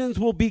nations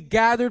will be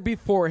gathered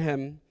before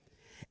him,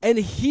 and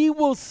he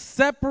will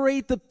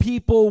separate the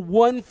people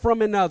one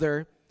from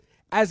another,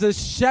 as a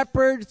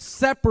shepherd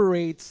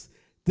separates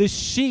the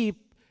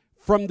sheep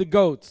from the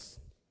goats.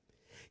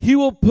 He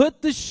will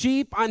put the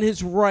sheep on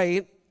his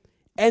right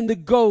and the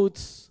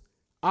goats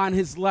on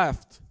his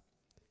left.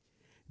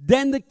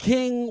 Then the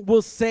king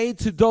will say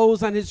to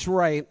those on his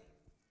right,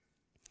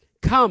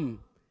 "Come,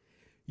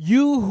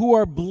 you who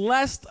are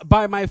blessed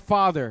by my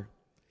Father,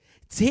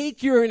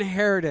 take your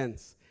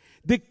inheritance,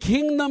 the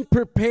kingdom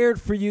prepared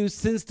for you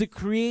since the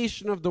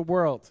creation of the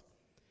world.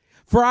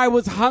 For I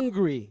was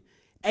hungry,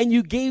 and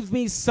you gave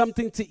me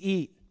something to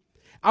eat.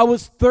 I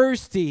was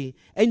thirsty,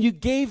 and you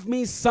gave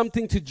me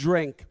something to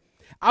drink.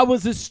 I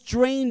was a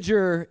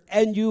stranger,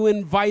 and you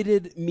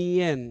invited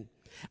me in.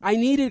 I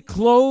needed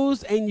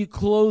clothes, and you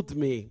clothed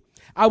me.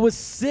 I was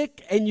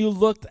sick, and you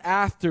looked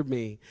after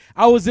me.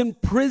 I was in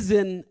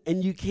prison,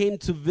 and you came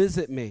to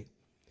visit me."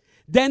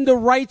 Then the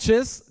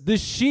righteous, the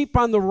sheep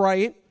on the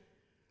right,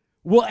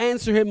 will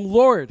answer him,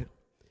 "Lord,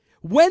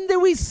 when did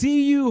we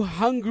see you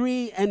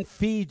hungry and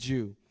feed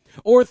you,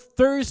 or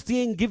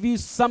thirsty and give you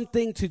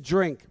something to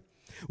drink?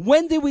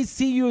 When did we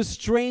see you a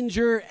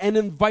stranger and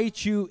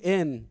invite you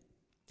in,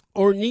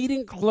 or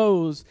needing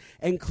clothes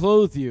and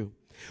clothe you?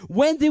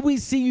 When did we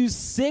see you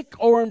sick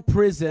or in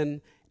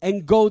prison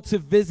and go to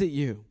visit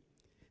you?"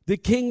 The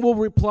king will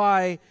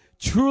reply,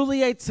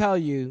 "Truly I tell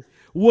you,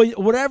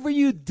 whatever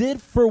you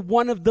did for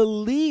one of the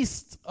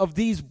least of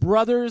these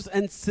brothers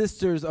and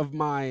sisters of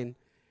mine,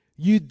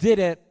 you did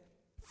it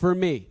for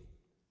me."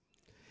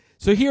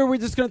 So here we're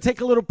just going to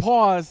take a little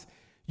pause.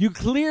 You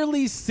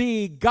clearly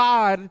see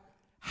God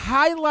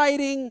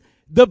highlighting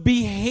the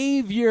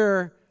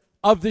behavior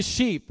of the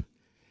sheep.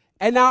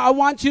 And now I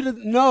want you to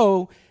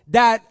know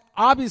that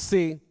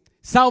obviously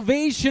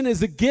salvation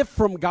is a gift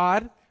from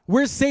God.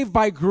 We're saved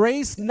by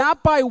grace,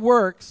 not by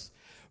works.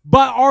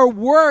 But our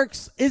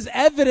works is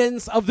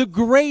evidence of the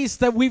grace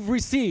that we've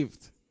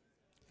received.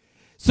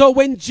 So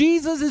when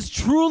Jesus is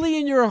truly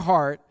in your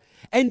heart,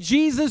 and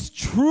Jesus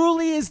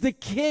truly is the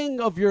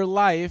king of your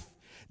life,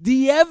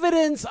 the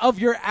evidence of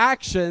your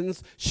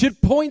actions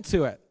should point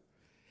to it.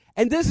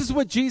 And this is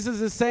what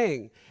Jesus is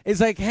saying. It's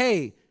like,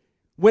 hey,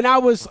 when I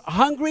was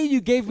hungry, you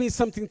gave me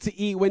something to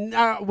eat. When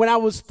I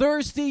was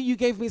thirsty, you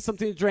gave me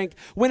something to drink.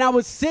 When I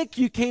was sick,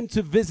 you came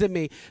to visit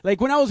me.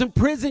 Like when I was in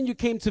prison, you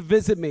came to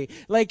visit me.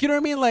 Like, you know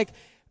what I mean? Like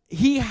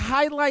he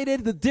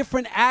highlighted the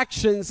different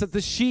actions that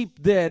the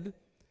sheep did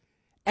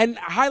and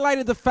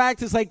highlighted the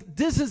fact is like,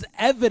 this is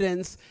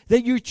evidence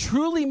that you're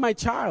truly my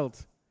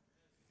child.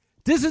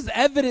 This is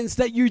evidence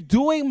that you're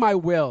doing my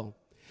will.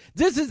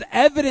 This is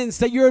evidence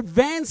that you're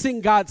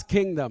advancing God's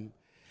kingdom.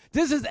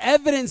 This is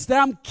evidence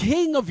that I'm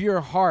king of your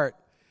heart.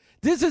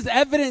 This is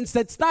evidence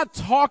that's not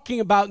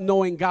talking about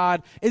knowing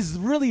God, is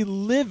really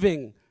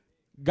living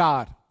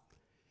God.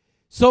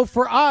 So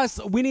for us,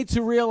 we need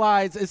to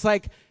realize it's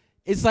like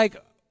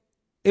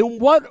in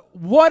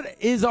what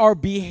is our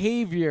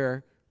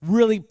behavior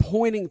really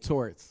pointing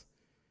towards?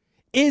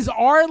 Is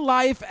our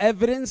life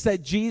evidence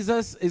that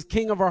Jesus is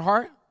king of our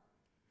heart?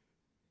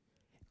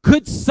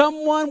 Could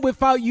someone,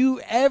 without you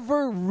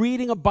ever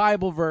reading a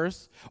Bible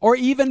verse or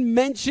even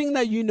mentioning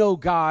that you know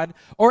God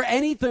or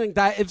anything like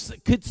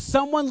that, could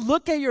someone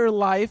look at your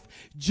life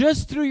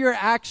just through your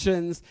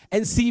actions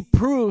and see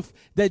proof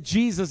that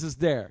Jesus is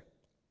there?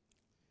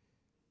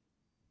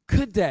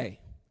 Could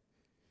they?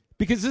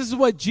 Because this is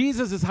what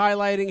Jesus is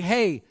highlighting.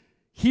 Hey,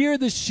 here are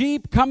the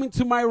sheep coming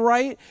to my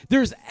right.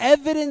 There's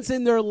evidence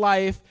in their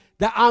life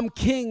that I'm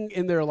king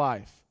in their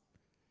life.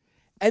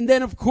 And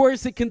then, of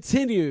course, it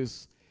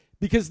continues.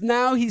 Because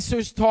now he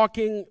starts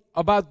talking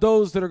about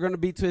those that are going to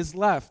be to his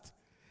left.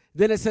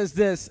 Then it says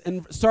this,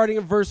 and starting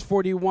in verse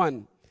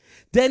 41.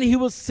 Then he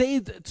will say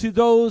to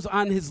those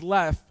on his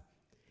left,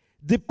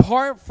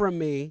 "Depart from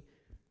me,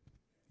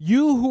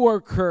 you who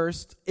are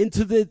cursed,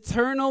 into the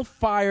eternal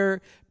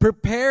fire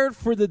prepared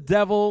for the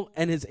devil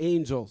and his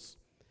angels.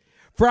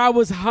 For I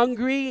was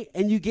hungry,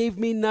 and you gave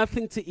me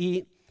nothing to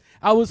eat.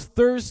 I was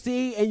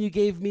thirsty, and you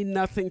gave me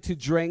nothing to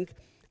drink.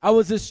 I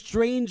was a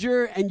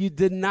stranger, and you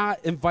did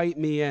not invite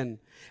me in.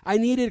 I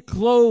needed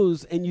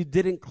clothes, and you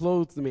didn't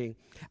clothe me.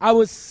 I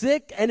was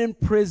sick and in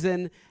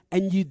prison,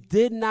 and you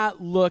did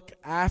not look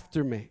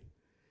after me.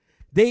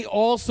 They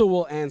also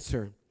will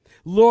answer,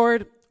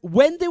 Lord,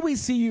 when did we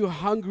see you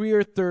hungry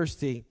or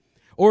thirsty,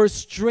 or a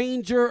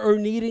stranger or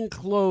needing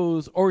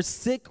clothes, or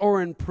sick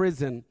or in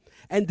prison,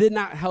 and did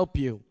not help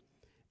you?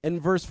 In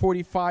verse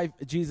 45,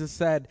 Jesus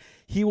said,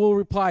 he will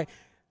reply,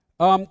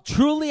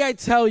 truly I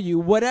tell you,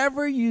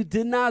 whatever you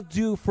did not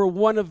do for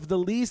one of the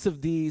least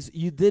of these,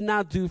 you did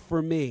not do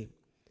for me.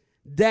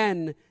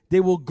 Then they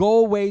will go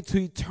away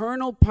to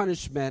eternal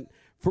punishment,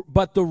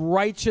 but the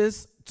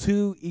righteous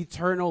to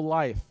eternal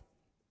life.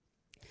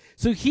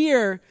 So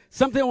here,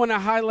 something I want to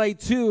highlight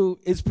too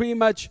is pretty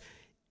much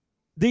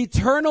the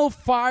eternal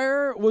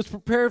fire was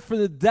prepared for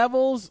the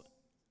devils,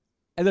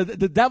 and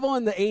the devil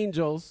and the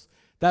angels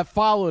that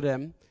followed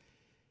him.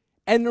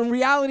 And in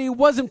reality, it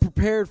wasn't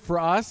prepared for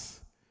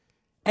us.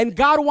 And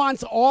God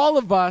wants all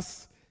of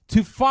us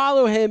to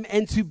follow him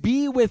and to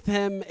be with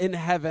him in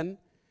heaven.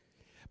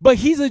 But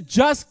he's a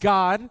just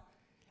God,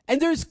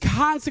 and there's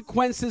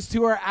consequences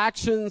to our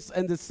actions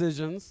and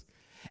decisions.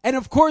 And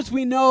of course,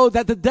 we know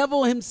that the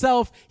devil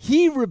himself,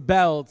 he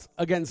rebelled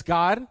against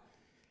God.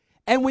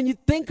 And when you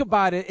think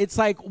about it, it's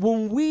like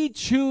when we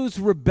choose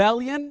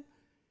rebellion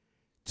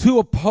to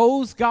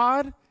oppose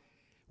God,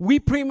 we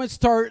pretty much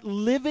start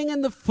living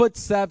in the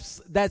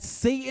footsteps that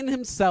Satan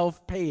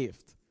himself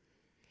paved.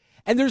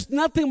 And there's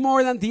nothing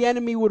more than the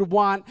enemy would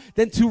want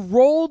than to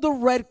roll the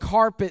red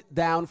carpet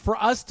down for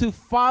us to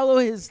follow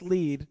his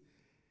lead,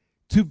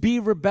 to be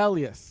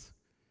rebellious,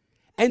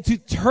 and to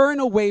turn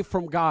away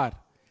from God.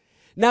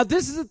 Now,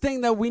 this is the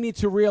thing that we need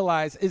to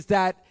realize, is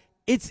that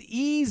it's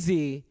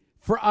easy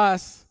for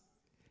us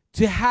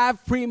to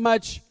have pretty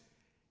much,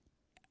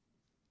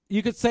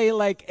 you could say,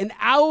 like an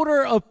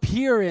outer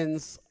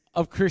appearance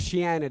of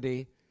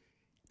Christianity,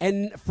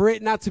 and for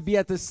it not to be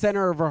at the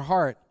center of our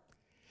heart.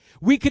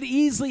 We could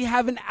easily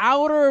have an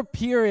outer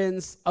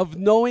appearance of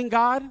knowing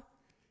God.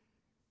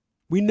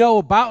 We know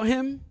about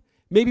him.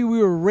 Maybe we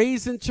were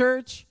raised in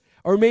church,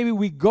 or maybe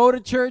we go to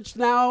church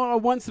now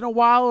once in a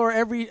while or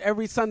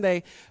every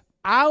Sunday.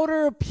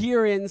 Outer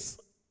appearance,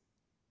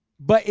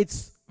 but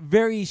it's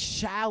very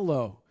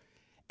shallow.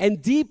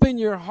 And deep in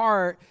your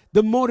heart,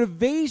 the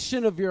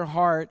motivation of your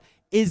heart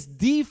is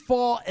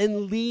default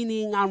and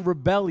leaning on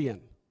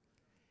rebellion.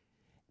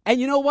 And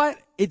you know what?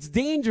 It's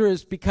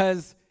dangerous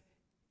because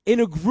in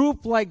a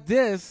group like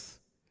this,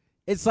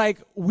 it's like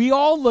we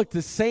all look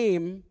the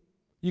same,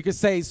 you could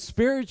say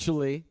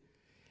spiritually,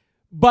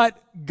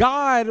 but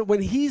God,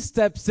 when he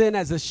steps in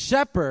as a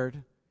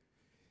shepherd,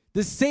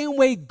 the same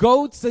way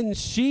goats and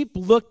sheep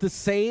look the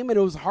same, and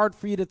it was hard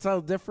for you to tell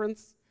the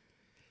difference.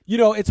 You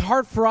know, it's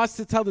hard for us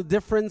to tell the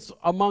difference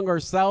among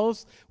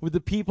ourselves with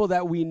the people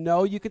that we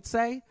know, you could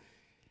say.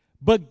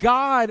 But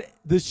God,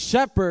 the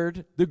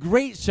shepherd, the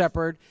great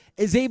shepherd,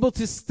 is able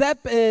to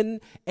step in,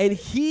 and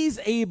he's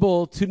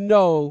able to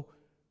know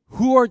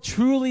who are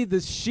truly the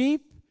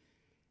sheep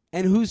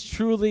and who's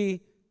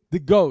truly the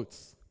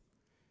goats.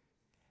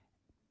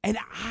 And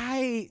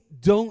I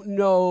don't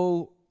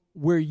know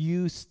where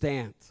you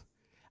stand.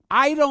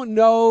 I don't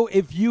know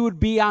if you would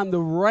be on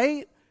the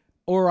right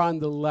or on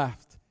the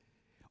left.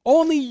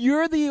 Only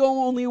you're the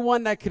only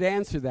one that could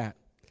answer that.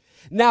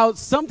 Now,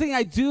 something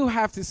I do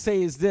have to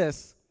say is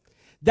this,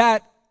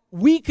 that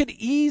we could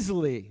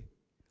easily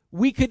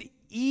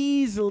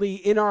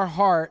in our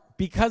heart,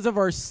 because of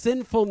our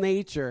sinful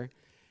nature,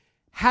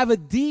 have a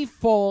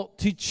default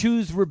to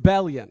choose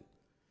rebellion.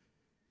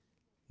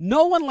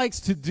 No one likes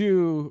to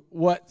do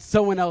what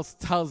someone else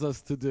tells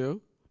us to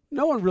do.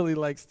 No one really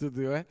likes to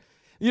do it.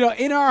 You know,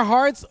 in our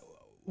hearts,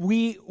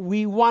 we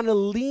want to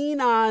lean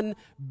on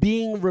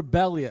being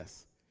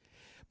rebellious.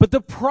 But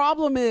the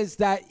problem is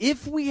that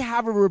if we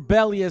have a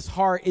rebellious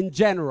heart in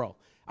general,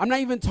 I'm not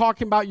even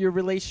talking about your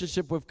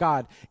relationship with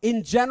God.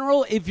 In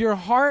general, if your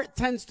heart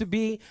tends to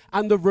be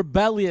on the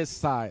rebellious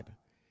side,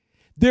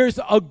 there's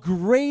a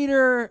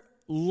greater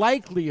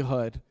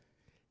likelihood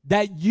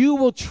that you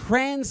will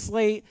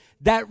translate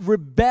that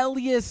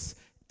rebellious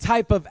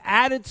type of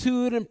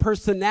attitude and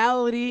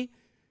personality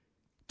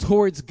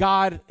towards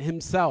God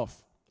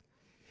himself.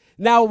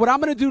 Now, what I'm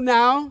going to do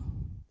now,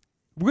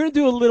 we're going to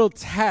do a little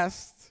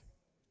test.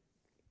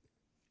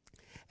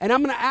 And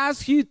I'm going to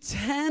ask you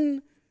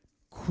 10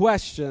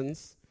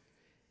 questions.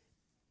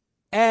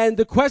 And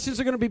the questions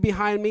are going to be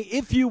behind me.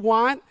 If you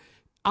want,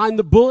 on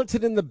the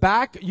bulletin in the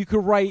back, you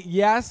could write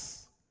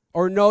yes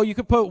or no. You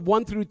could put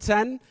 1 through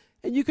 10,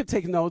 and you could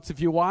take notes if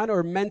you want,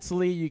 or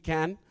mentally you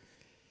can.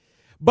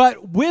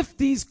 But with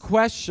these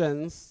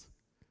questions,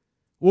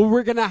 what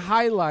we're going to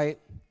highlight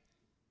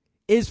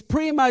is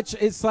pretty much,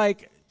 it's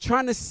like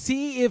trying to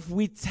see if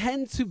we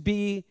tend to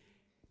be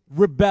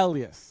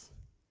rebellious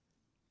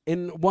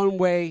in one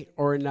way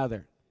or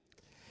another.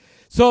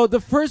 So the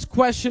first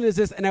question is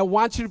this, and I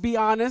want you to be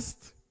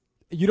honest.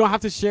 You don't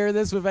have to share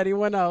this with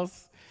anyone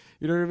else.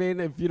 You know what I mean?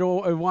 If you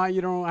don't want,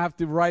 you don't have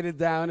to write it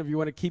down if you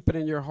want to keep it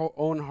in your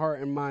own heart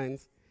and mind.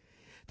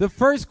 The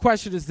first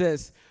question is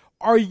this: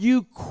 are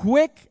you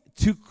quick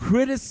to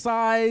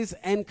criticize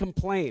and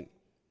complain?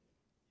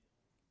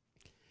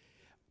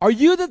 Are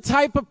you the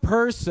type of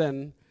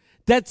person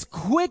that's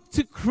quick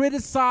to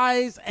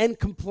criticize and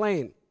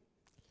complain?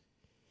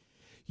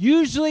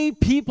 Usually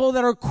people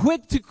that are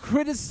quick to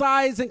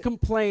criticize and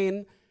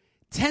complain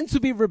tend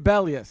to be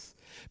rebellious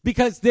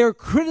because they're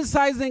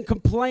criticizing and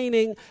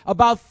complaining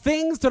about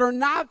things that are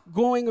not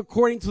going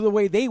according to the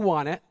way they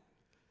want it.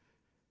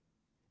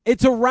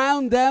 It's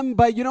around them,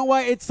 but you know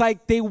what? It's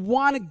like they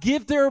want to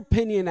give their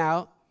opinion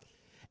out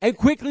and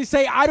quickly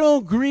say, I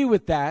don't agree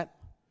with that.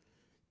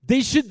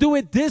 They should do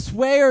it this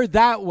way or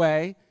that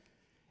way.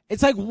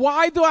 It's like,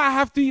 why do I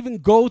have to even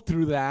go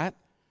through that?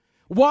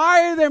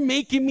 Why are they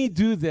making me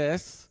do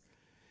this?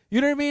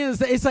 You know what I mean?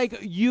 It's like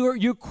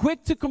you're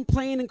quick to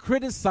complain and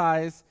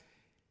criticize,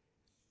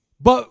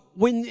 but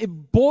when it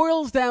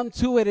boils down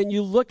to it and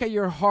you look at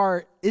your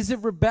heart, is it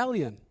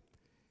rebellion?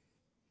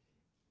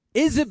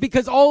 Is it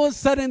because all of a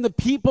sudden the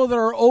people that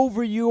are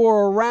over you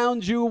or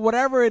around you,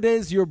 whatever it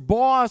is, your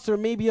boss or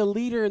maybe a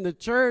leader in the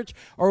church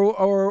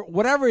or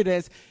whatever it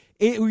is,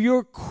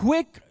 you're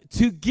quick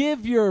to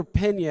give your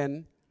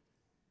opinion.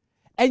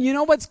 And you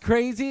know what's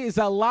crazy is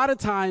that a lot of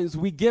times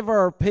we give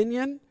our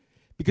opinion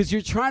because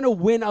you're trying to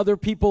win other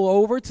people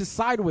over to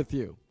side with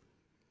you.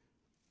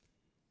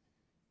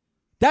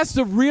 That's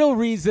the real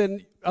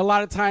reason a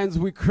lot of times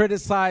we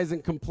criticize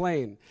and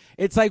complain.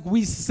 It's like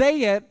we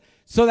say it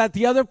so that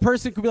the other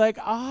person could be like,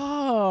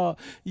 oh,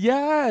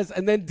 yes.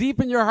 And then deep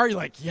in your heart, you're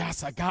like,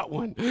 yes, I got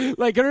one.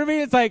 Like, you know what I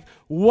mean? It's like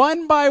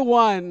one by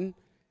one,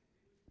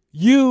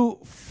 you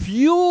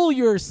fuel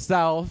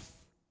yourself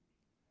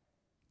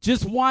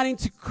just wanting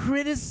to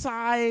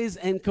criticize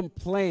and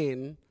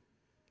complain,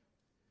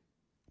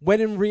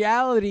 when in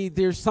reality,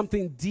 there's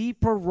something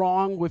deeper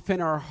wrong within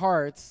our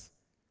hearts,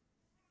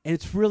 and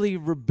it's really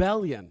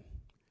rebellion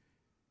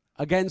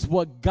against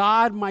what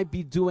God might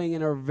be doing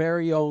in our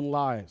very own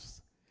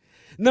lives.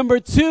 Number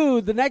two,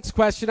 the next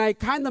question, I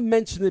kind of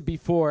mentioned it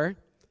before.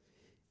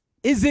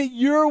 Is it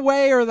your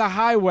way or the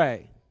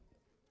highway?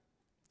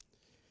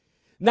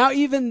 Now,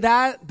 even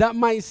that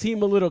might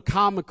seem a little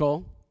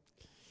comical.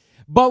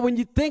 But when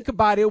you think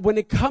about it, when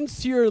it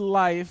comes to your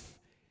life,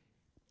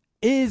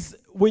 is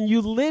when you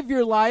live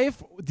your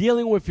life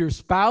dealing with your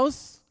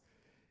spouse,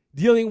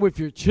 dealing with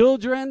your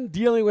children,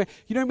 dealing with,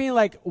 you know what I mean?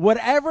 Like,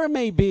 whatever it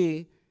may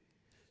be,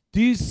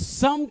 do you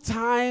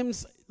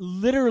sometimes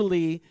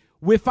literally,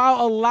 without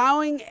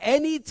allowing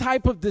any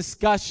type of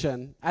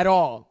discussion at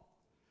all,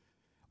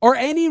 or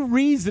any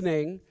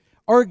reasoning,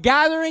 or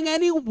gathering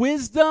any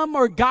wisdom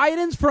or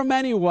guidance from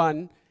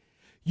anyone,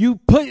 you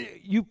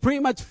pretty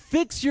much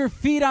fix your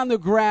feet on the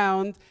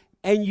ground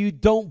and you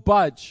don't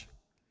budge.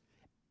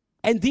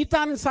 And deep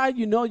down inside,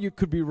 you know you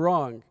could be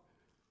wrong.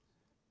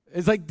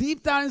 It's like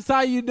deep down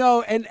inside, you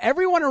know, and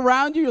everyone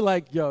around you, you're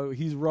like, yo,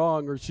 he's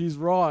wrong or she's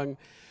wrong.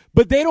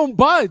 But they don't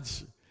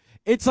budge.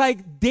 It's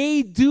like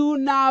they do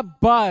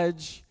not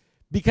budge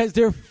because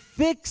they're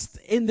fixed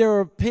in their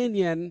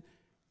opinion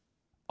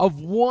of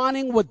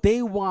wanting what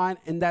they want,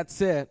 and that's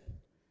it.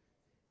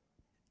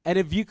 And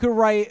if you could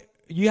write,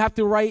 you have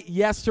to write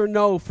yes or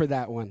no for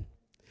that one.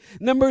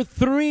 Number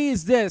three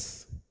is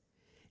this.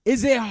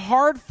 Is it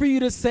hard for you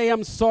to say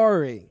I'm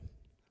sorry?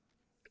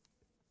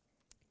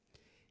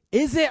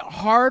 Is it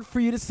hard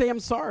for you to say I'm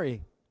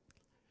sorry?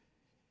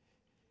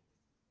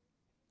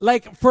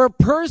 Like, for a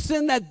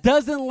person that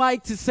doesn't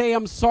like to say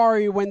I'm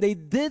sorry when they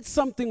did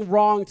something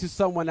wrong to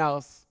someone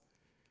else,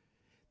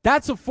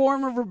 that's a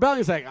form of rebellion.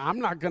 It's like, I'm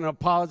not going to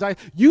apologize.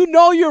 You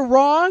know you're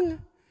wrong,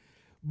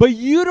 but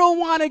you don't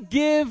want to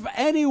give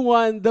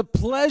anyone the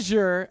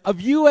pleasure of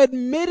you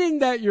admitting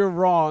that you're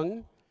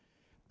wrong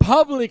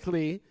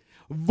publicly,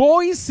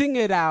 voicing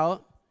it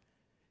out,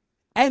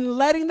 and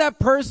letting that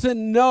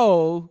person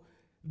know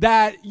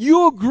that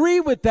you agree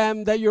with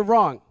them that you're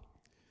wrong.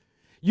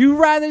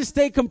 You rather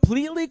stay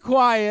completely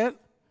quiet,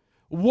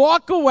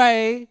 walk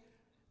away,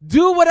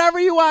 do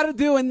whatever you want to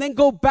do, and then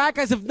go back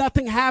as if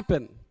nothing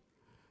happened.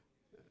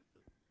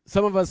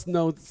 Some of us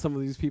know some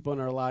of these people in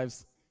our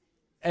lives.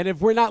 And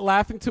if we're not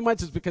laughing too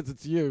much, it's because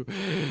it's you.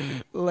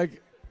 Like, you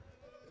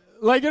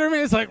know what I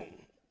mean? It's like,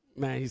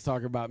 man, he's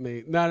talking about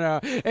me. No.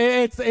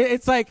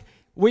 It's like,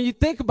 when you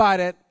think about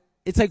it,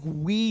 it's like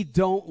we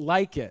don't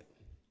like it.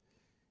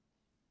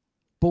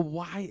 But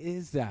why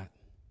is that?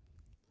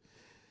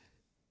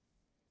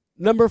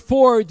 Number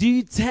four, do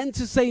you tend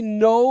to say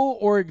no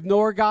or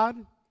ignore God?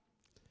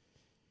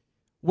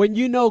 When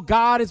you know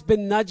God has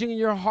been nudging in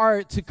your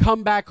heart to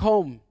come back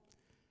home.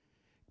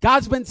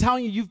 God's been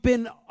telling you you've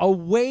been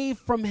away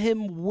from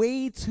him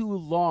way too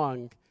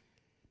long.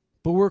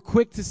 But we're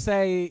quick to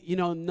say,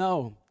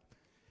 no.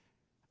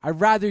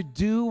 I'd rather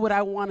do what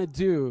I want to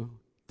do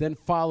than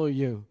follow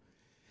you.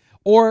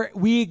 Or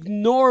we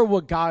ignore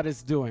what God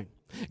is doing.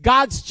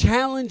 God's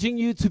challenging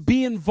you to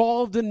be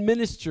involved in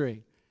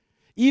ministry.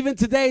 Even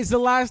today is the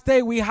last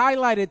day we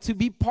highlighted to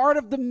be part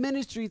of the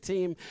ministry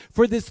team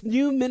for this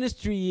new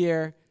ministry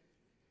year.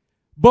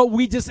 but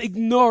we just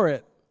ignore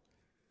it.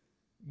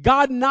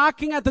 God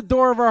knocking at the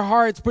door of our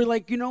hearts, but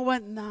like, you know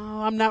what? No,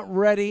 I'm not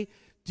ready.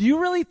 Do you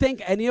really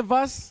think any of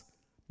us,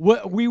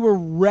 we were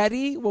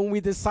ready when we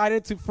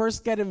decided to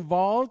first get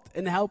involved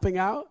in helping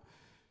out?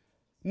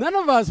 None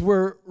of us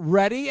were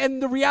ready,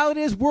 and the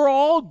reality is we're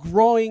all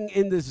growing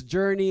in this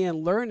journey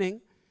and learning.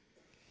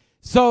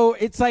 So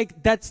it's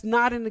like that's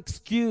not an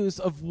excuse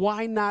of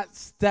why not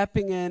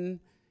stepping in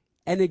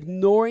and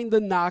ignoring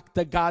the knock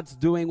that God's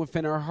doing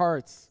within our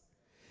hearts.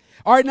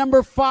 All right,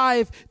 number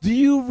 5, do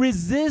you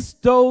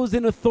resist those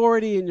in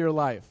authority in your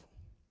life?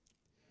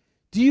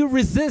 Do you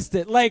resist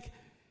it? Like,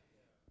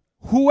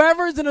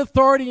 whoever's in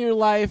authority in your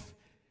life,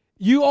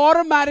 you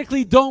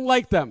automatically don't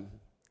like them.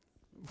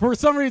 For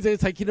some reason,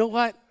 it's like, you know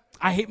what?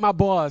 I hate my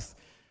boss.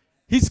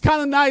 He's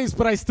kind of nice,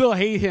 but I still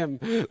hate him.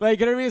 Like,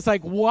 you know what I mean? It's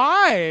like,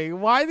 why?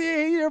 Why do you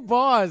hate your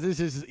boss? It's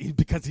just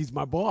because he's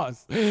my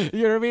boss. You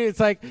know what I mean?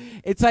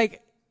 It's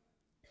like,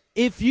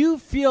 if you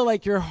feel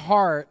like your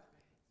heart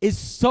is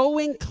so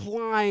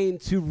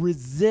inclined to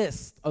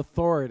resist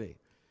authority,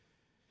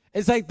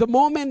 it's like the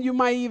moment you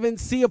might even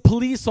see a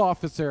police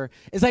officer,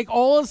 it's like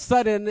all of a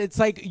sudden, it's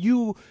like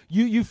you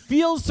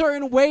feel a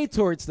certain way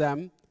towards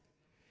them,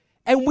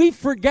 and we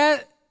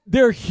forget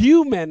they're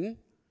human.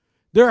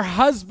 They're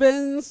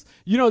husbands,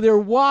 they're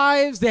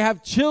wives, they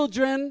have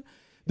children.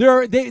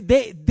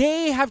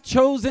 They have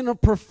chosen a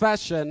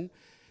profession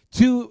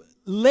to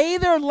lay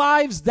their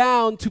lives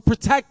down to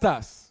protect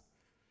us.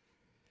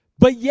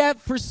 But yet,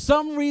 for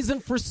some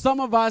reason, for some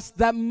of us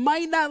that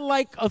might not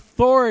like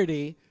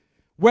authority,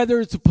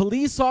 whether it's a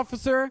police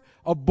officer,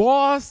 a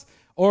boss,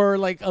 or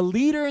like a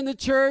leader in the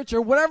church,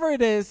 or whatever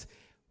it is,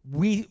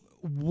 we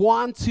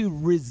want to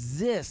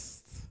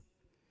resist.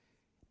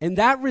 And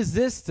that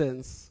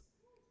resistance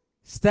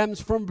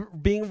stems from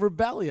being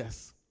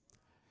rebellious.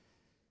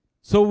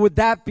 So would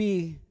that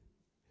be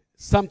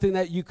something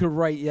that you could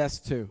write yes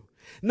to?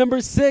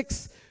 Number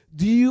 6,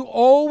 do you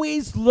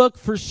always look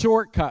for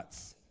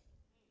shortcuts?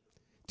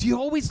 Do you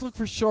always look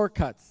for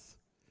shortcuts?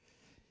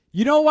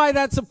 You know why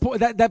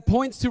that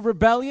points to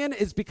rebellion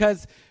is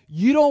because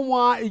you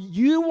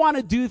want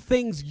to do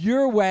things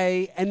your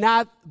way and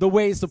not the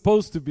way it's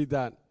supposed to be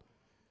done.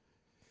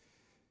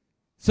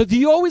 So do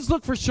you always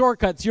look for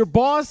shortcuts? Your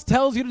boss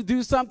tells you to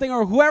do something,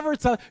 or whoever,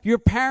 your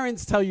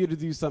parents tell you to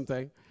do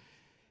something,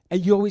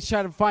 and you always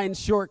try to find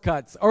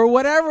shortcuts, or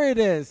whatever it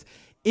is.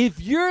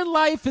 If your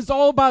life is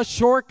all about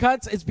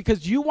shortcuts, it's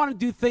because you want to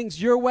do things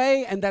your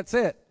way, and that's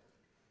it.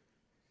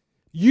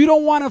 You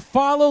don't want to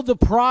follow the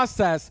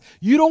process.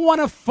 You don't want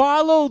to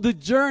follow the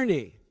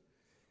journey.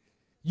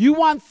 You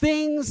want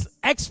things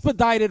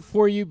expedited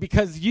for you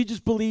because you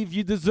just believe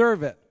you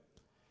deserve it.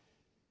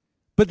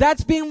 But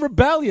that's being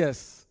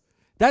rebellious.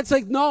 That's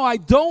like, no, I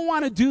don't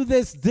want to do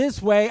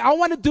this way. I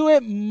want to do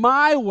it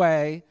my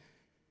way.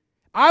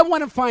 I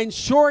want to find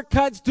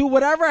shortcuts, do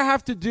whatever I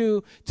have to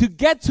do to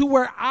get to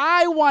where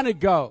I want to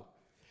go.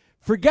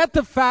 Forget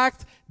the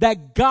fact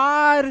that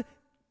God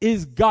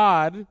is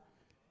God.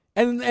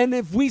 And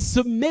if we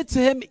submit to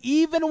him,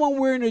 even when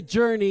we're in a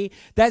journey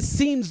that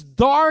seems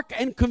dark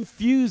and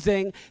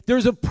confusing,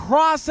 there's a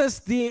process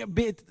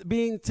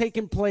being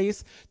taken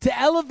place to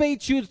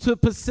elevate you to a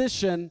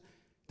position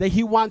that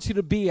he wants you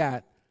to be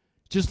at.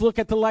 Just look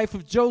at the life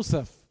of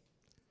Joseph.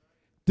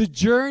 The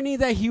journey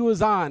that he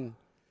was on,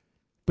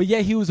 but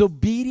yet he was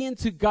obedient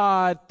to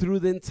God through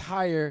the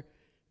entire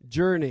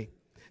journey.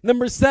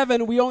 Number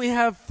 7, we only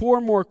have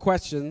 4 more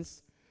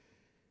questions.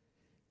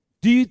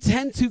 Do you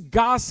tend to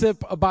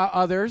gossip about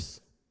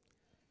others?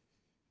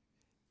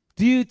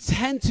 Do you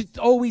tend to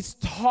always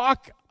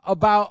talk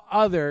about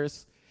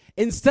others?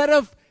 Instead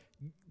of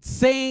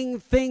saying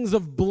things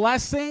of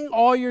blessing,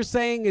 all you're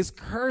saying is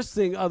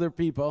cursing other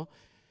people.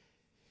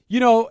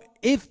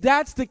 If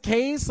that's the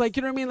case, like,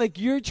 you know what I mean? Like,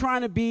 you're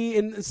trying to be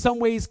in some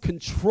ways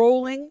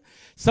controlling,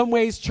 some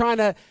ways trying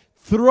to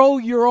throw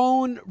your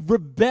own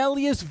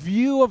rebellious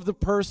view of the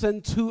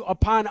person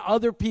upon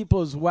other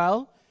people as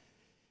well.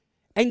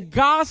 And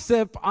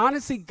gossip,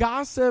 honestly,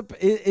 gossip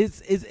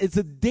is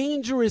a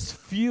dangerous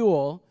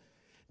fuel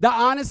that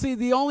honestly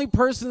the only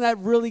person that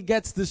really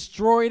gets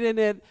destroyed in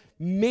it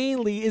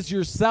mainly is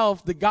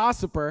yourself, the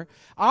gossiper.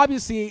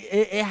 Obviously,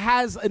 it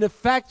has an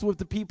effect with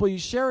the people you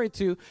share it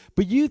to,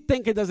 but you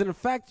think it doesn't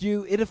affect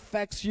you. It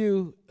affects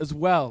you as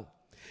well.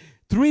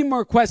 3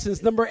 more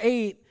questions. Number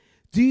 8,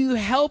 do you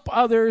help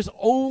others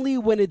only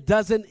when it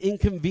doesn't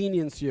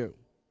inconvenience you?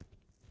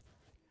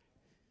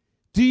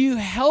 Do you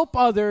help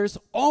others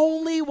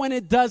only when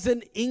it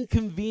doesn't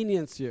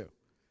inconvenience you?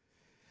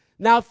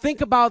 Now think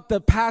about the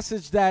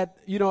passage that,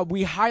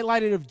 we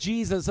highlighted of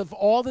Jesus, of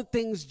all the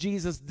things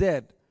Jesus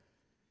did.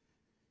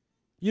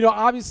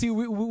 Obviously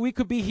we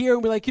could be here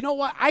and be like, you know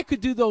what, I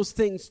could do those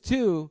things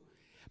too,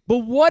 but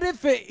what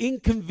if it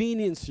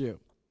inconveniences you?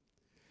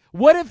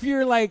 What if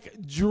you're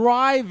like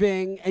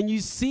driving and you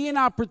see an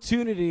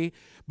opportunity,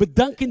 but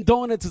Dunkin'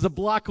 Donuts is a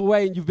block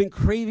away and you've been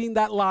craving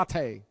that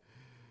latte?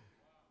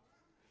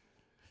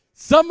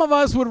 Some of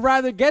us would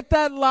rather get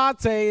that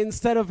latte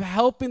instead of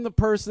helping the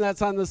person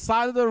that's on the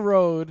side of the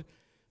road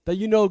that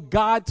you know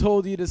God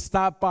told you to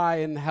stop by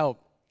and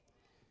help.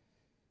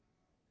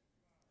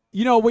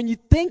 You know, when you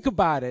think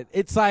about it,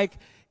 it's like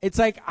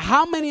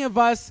how many of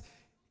us,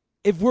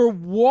 if we're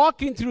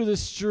walking through the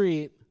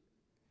street,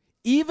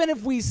 even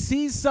if we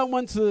see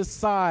someone to the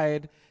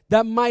side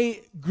that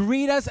might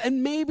greet us,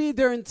 and maybe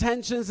their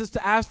intentions is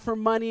to ask for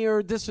money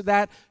or this or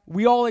that,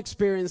 we all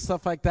experience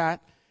stuff like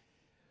that,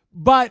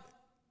 but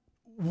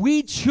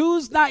we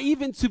choose not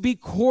even to be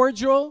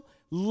cordial,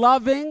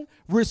 loving,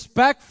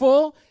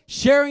 respectful,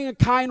 sharing a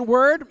kind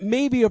word,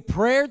 maybe a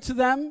prayer to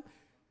them,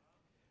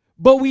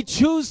 but we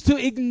choose to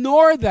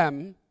ignore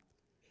them,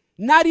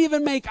 not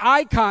even make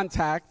eye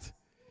contact,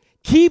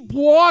 keep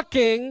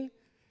walking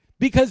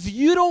because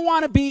you don't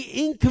want to be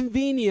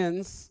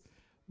inconvenienced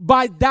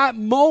by that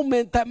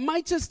moment that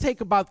might just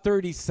take about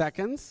 30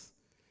 seconds.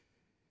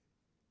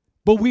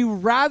 But we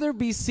rather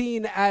be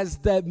seen as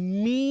the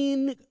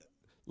mean,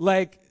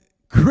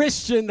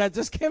 Christian that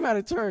just came out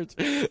of church.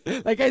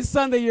 Like on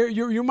Sunday,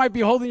 you might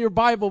be holding your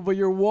Bible, but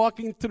you're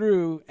walking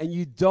through and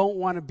you don't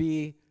want to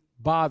be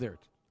bothered.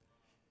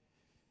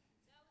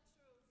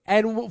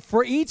 And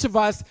for each of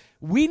us,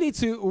 we need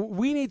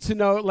to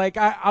know,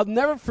 I'll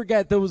never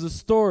forget, there was a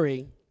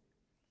story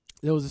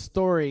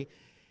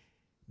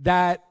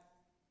that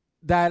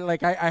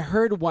I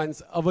heard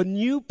once of a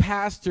new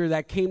pastor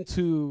that came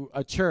to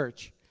a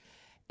church.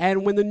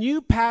 And when the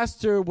new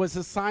pastor was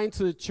assigned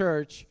to the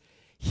church,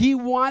 he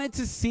wanted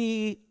to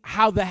see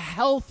how the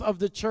health of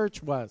the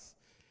church was,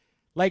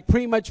 like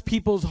pretty much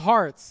people's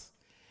hearts.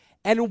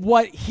 And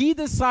what he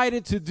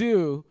decided to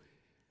do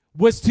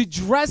was to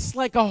dress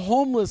like a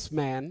homeless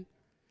man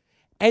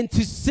and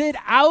to sit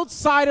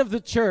outside of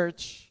the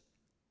church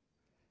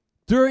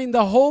during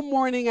the whole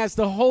morning as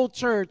the whole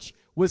church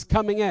was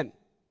coming in.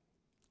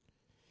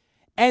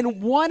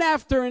 And one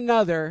after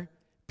another,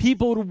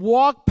 people would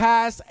walk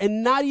past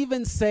and not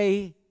even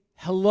say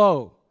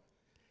hello,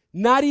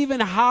 not even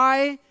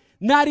hi,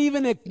 not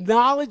even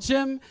acknowledge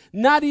him,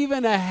 not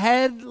even a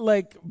head,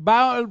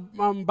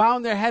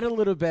 bowing their head a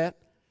little bit,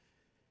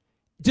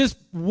 just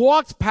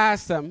walked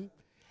past them.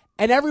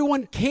 And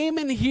everyone came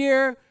in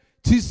here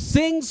to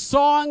sing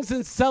songs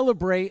and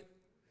celebrate,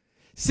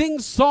 sing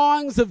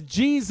songs of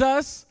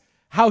Jesus,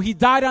 how he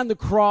died on the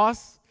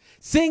cross,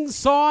 sing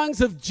songs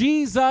of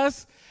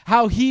Jesus,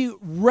 how he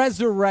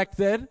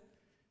resurrected,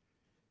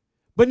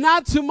 but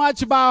not too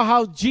much about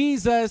how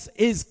Jesus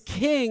is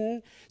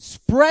king,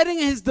 spreading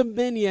his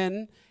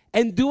dominion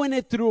and doing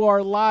it through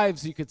our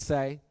lives, you could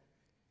say.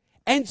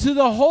 And to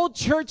the whole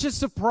church's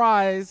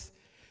surprise,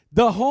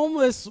 the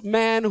homeless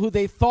man who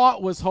they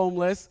thought was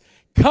homeless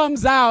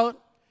comes out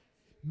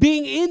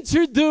being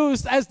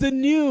introduced as the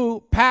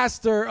new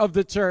pastor of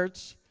the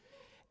church.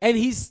 And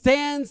he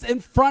stands in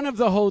front of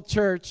the whole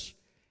church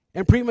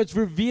and pretty much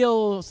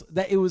reveals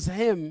that it was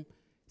him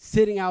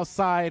sitting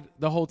outside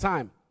the whole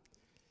time.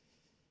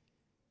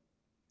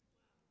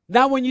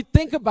 Now, when you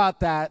think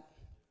about that,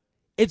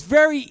 it's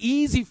very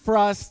easy for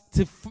us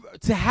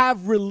to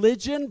have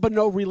religion but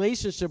no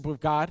relationship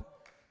with God.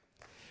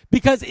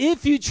 Because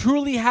if you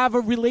truly have a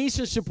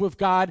relationship with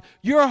God,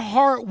 your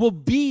heart will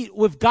beat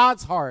with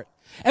God's heart.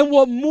 And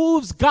what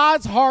moves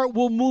God's heart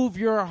will move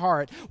your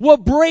heart.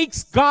 What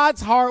breaks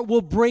God's heart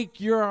will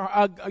break your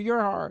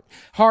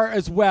heart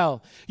as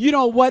well. You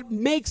know, what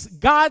makes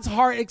God's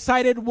heart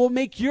excited will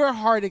make your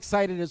heart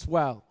excited as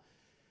well.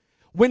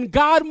 When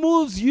God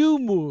moves, you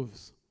move.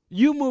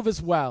 You move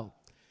as well.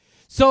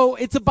 So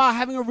it's about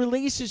having a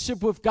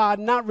relationship with God,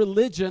 not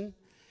religion.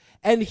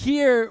 And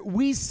here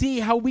we see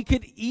how we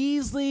could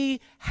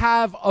easily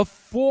have a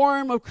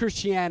form of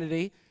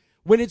Christianity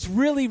when it's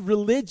really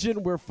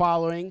religion we're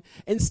following,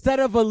 instead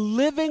of a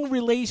living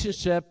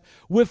relationship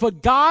with a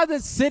God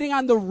that's sitting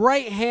on the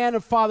right hand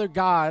of Father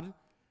God,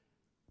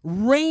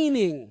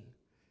 reigning,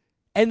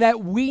 and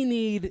that we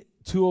need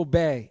to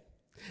obey.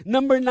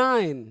 Number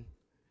 9,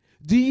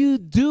 do you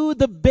do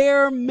the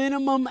bare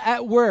minimum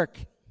at work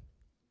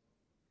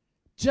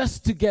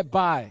just to get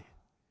by?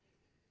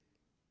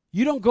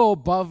 You don't go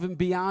above and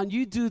beyond.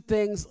 You do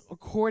things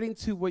according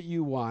to what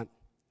you want.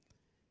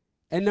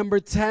 And number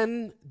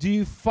 10, do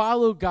you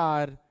follow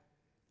God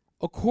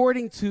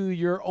according to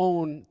your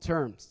own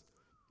terms?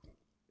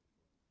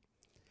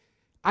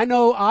 I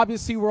know,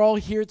 obviously, we're all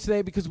here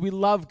today because we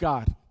love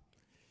God.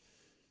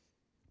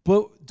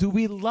 But do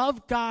we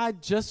love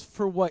God just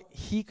for what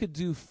he could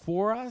do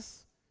for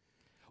us?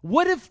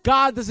 What if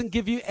God doesn't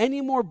give you any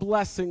more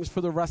blessings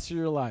for the rest of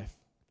your life?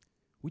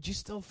 Would you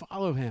still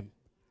follow him?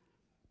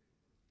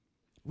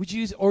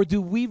 Or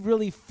do we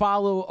really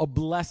follow a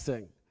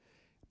blessing?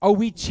 Are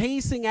we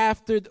chasing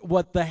after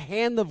what the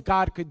hand of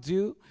God could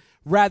do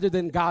rather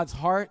than God's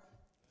heart?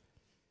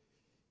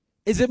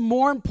 Is it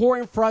more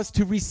important for us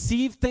to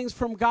receive things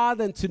from God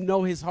than to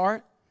know his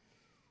heart?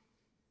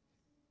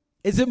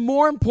 Is it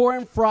more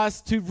important for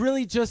us to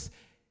really just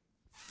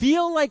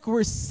feel like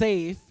we're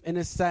safe in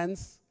a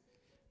sense?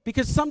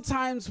 Because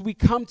sometimes we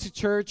come to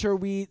church or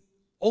we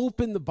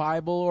open the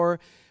Bible or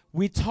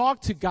we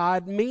talk to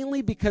God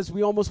mainly because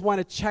we almost want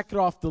to check it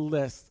off the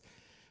list.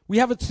 we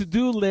have a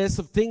to-do list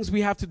of things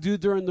we have to do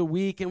during the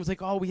week, and it was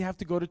like, oh, we have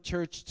to go to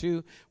church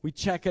too. We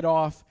check it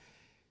off.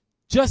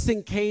 Just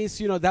in case,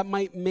 that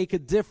might make a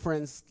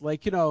difference,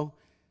 like,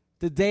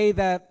 the day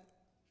that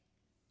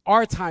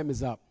our time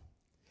is up.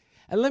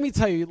 And let me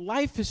tell you,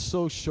 life is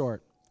so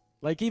short.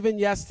 Like, even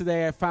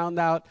yesterday, I found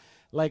out,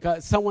 like,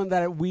 someone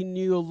that we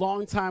knew a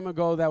long time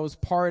ago that was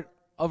part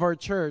of our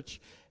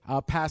church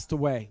passed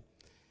away.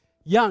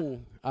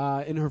 Young,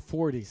 in her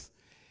 40s.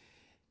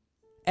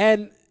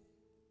 And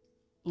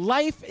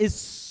life is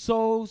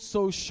so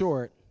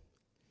short.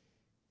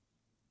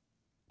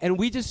 And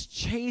we just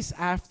chase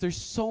after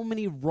so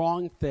many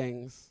wrong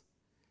things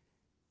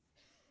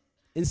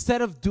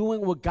instead of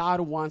doing what God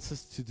wants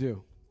us to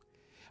do.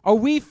 Are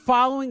we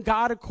following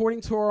God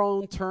according to our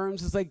own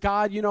terms? It's like,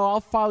 God, I'll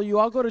follow you.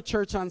 I'll go to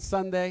church on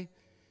Sunday.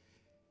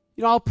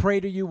 I'll pray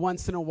to you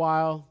once in a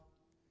while.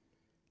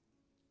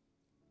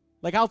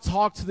 Like, I'll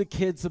talk to the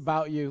kids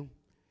about you.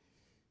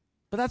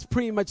 But that's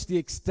pretty much the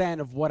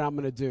extent of what I'm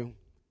going to do.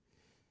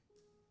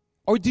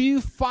 Or do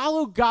you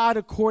follow God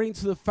according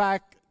to the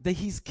fact that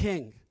he's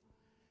king?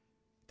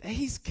 That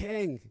he's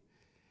king.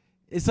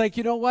 It's like,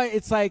 you know what?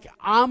 It's like,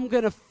 I'm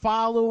going to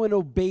follow and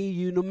obey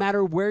you no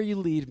matter where you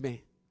lead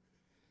me.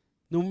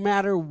 No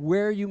matter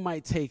where you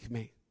might take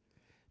me.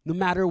 No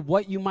matter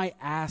what you might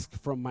ask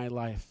from my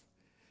life.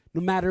 No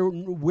matter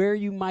where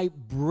you might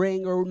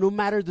bring, or no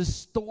matter the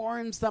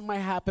storms that might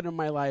happen in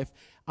my life,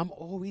 I'm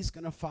always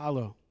going to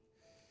follow.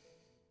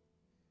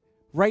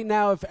 Right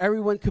now, if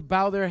everyone could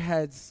bow their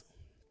heads,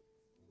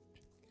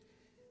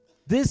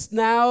 this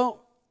now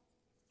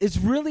is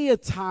really a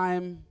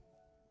time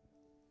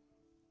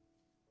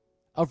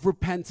of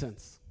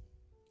repentance.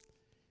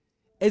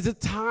 It's a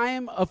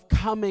time of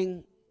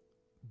coming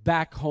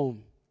back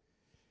home.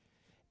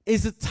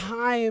 It's a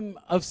time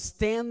of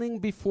standing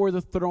before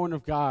the throne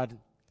of God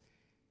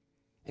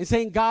and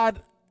saying,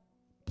 God,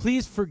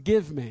 please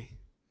forgive me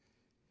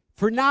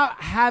for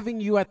not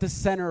having you at the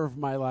center of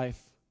my life.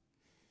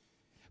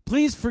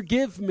 Please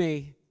forgive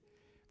me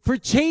for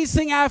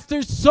chasing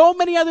after so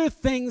many other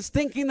things,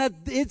 thinking that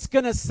it's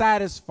going to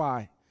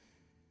satisfy,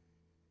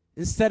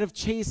 instead of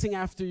chasing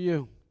after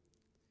you.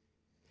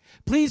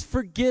 Please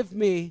forgive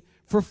me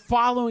for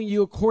following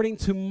you according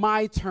to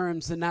my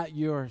terms and not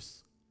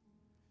yours.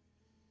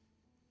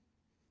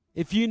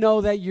 If you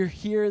know that you're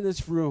here in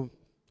this room,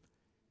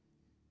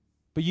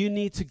 but you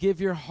need to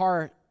give your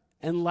heart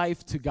and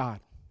life to God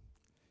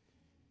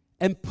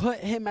and put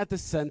him at the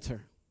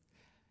center.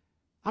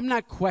 I'm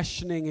not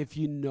questioning if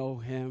you know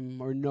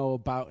him or know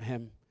about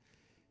him.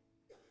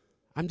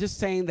 I'm just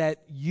saying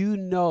that you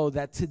know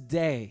that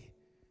today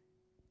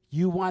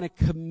you want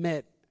to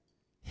commit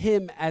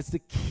him as the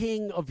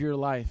king of your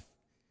life.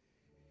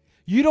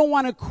 You don't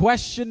want to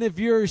question if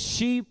you're a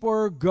sheep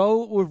or a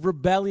goat with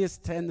rebellious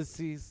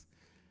tendencies.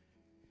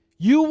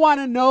 You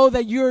want to know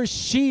that you're a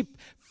sheep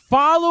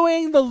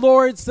following the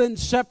Lord's and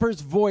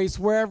shepherd's voice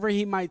wherever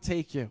he might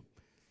take you.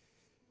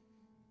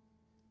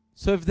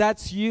 So if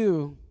that's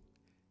you,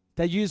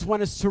 that you just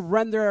want to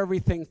surrender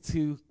everything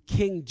to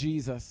King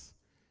Jesus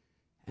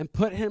and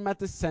put him at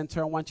the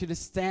center, I want you to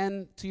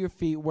stand to your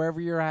feet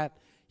wherever you're at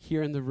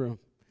here in the room.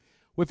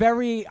 With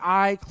every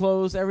eye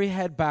closed, every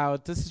head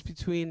bowed, this is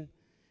between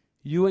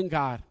you and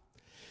God.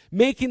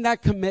 Making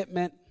that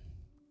commitment.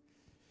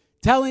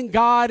 Telling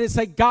God, it's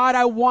like, God,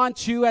 I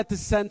want you at the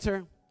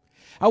center.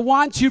 I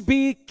want you to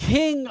be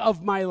king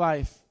of my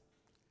life.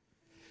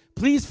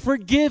 Please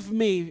forgive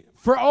me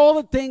for all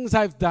the things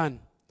I've done,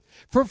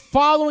 for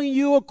following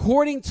you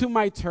according to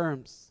my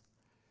terms.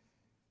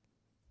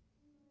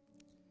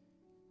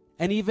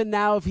 And even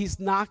now, if he's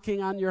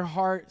knocking on your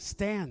heart,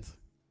 stand.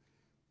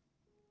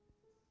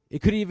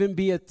 It could even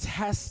be a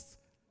test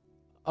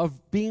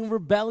of being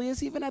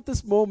rebellious. Even at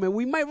this moment,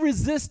 we might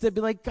resist it,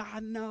 be like,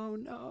 God,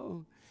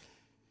 no.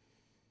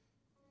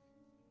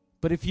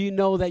 But if you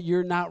know that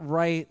you're not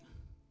right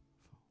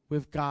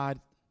with God,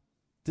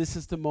 this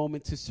is the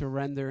moment to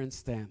surrender and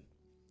stand.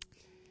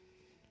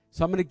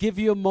 So I'm going to give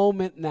you a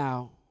moment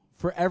now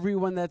for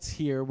everyone that's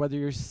here, whether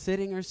you're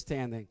sitting or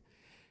standing,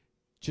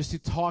 just to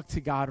talk to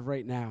God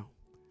right now.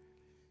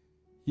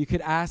 You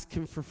could ask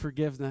him for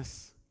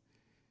forgiveness.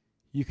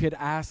 You could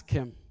ask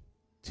him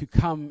to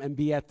come and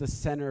be at the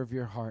center of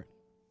your heart.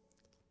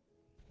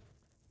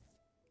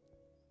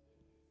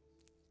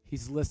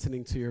 He's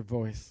listening to your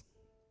voice.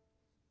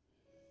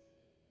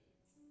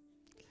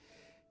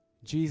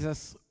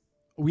 Jesus,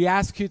 we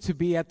ask you to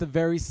be at the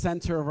very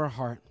center of our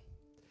heart.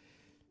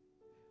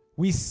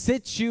 We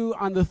sit you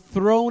on the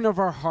throne of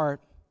our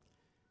heart,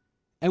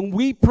 and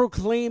we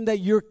proclaim that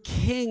you're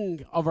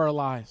king of our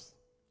lives.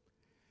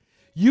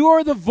 You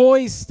are the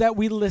voice that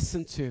we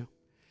listen to.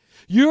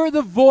 You're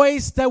the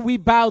voice that we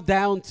bow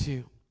down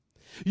to.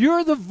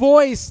 You're the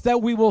voice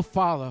that we will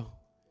follow.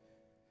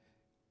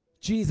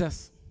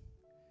 Jesus,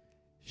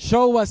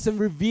 show us and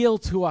reveal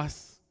to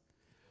us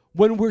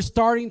when we're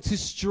starting to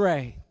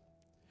stray.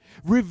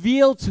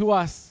 Reveal to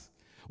us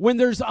when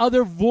there's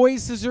other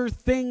voices or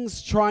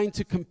things trying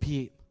to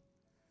compete.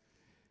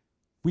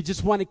 We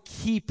just want to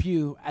keep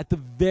you at the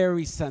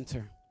very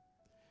center.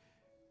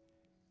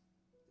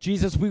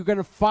 Jesus, we're going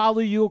to follow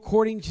you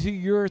according to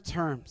your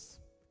terms.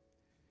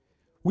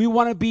 We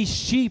want to be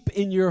sheep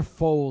in your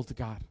fold,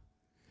 God.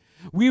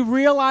 We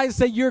realize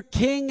that you're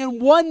king,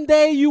 and one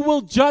day you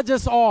will judge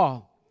us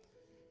all.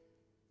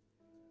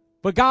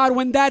 But God,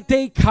 when that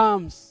day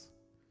comes,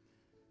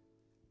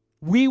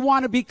 we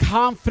want to be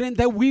confident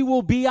that we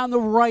will be on the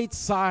right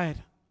side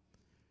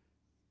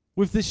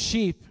with the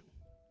sheep,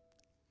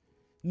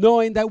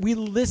 knowing that we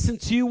listened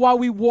to you while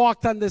we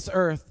walked on this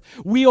earth.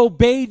 We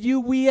obeyed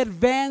you. We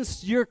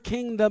advanced your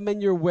kingdom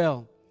and your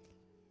will.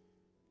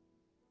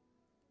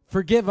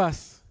 Forgive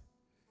us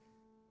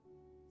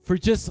for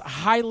just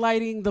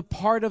highlighting the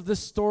part of the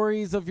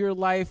stories of your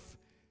life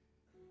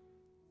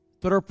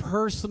that are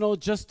personal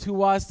just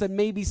to us, that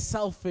may be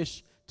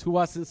selfish to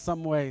us in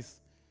some ways.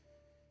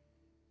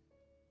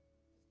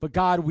 But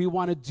God, we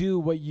want to do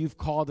what you've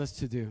called us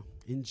to do.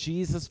 In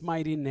Jesus'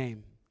 mighty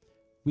name,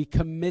 we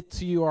commit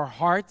to you our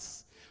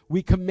hearts.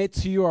 We commit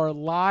to you our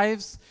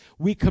lives.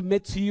 We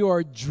commit to you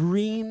our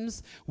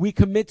dreams. We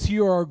commit to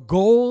you our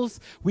goals.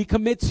 We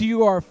commit to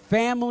you our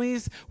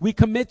families. We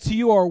commit to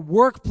you our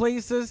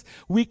workplaces.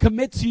 We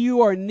commit to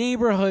you our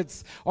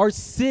neighborhoods, our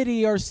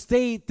city, our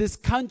state, this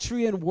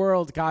country and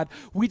world, God.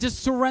 We just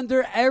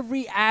surrender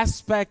every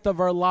aspect of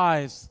our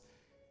lives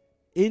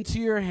into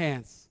your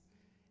hands.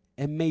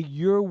 And may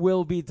your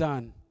will be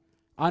done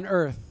on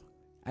earth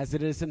as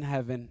it is in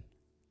heaven.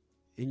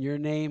 In your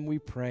name we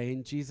pray,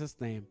 in Jesus'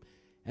 name.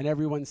 And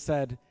everyone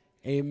said,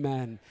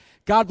 amen.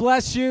 God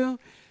bless you.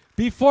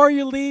 Before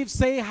you leave,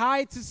 say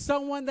hi to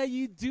someone that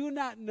you do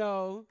not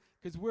know,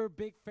 because we're a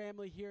big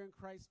family here in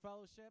Christ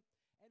Fellowship.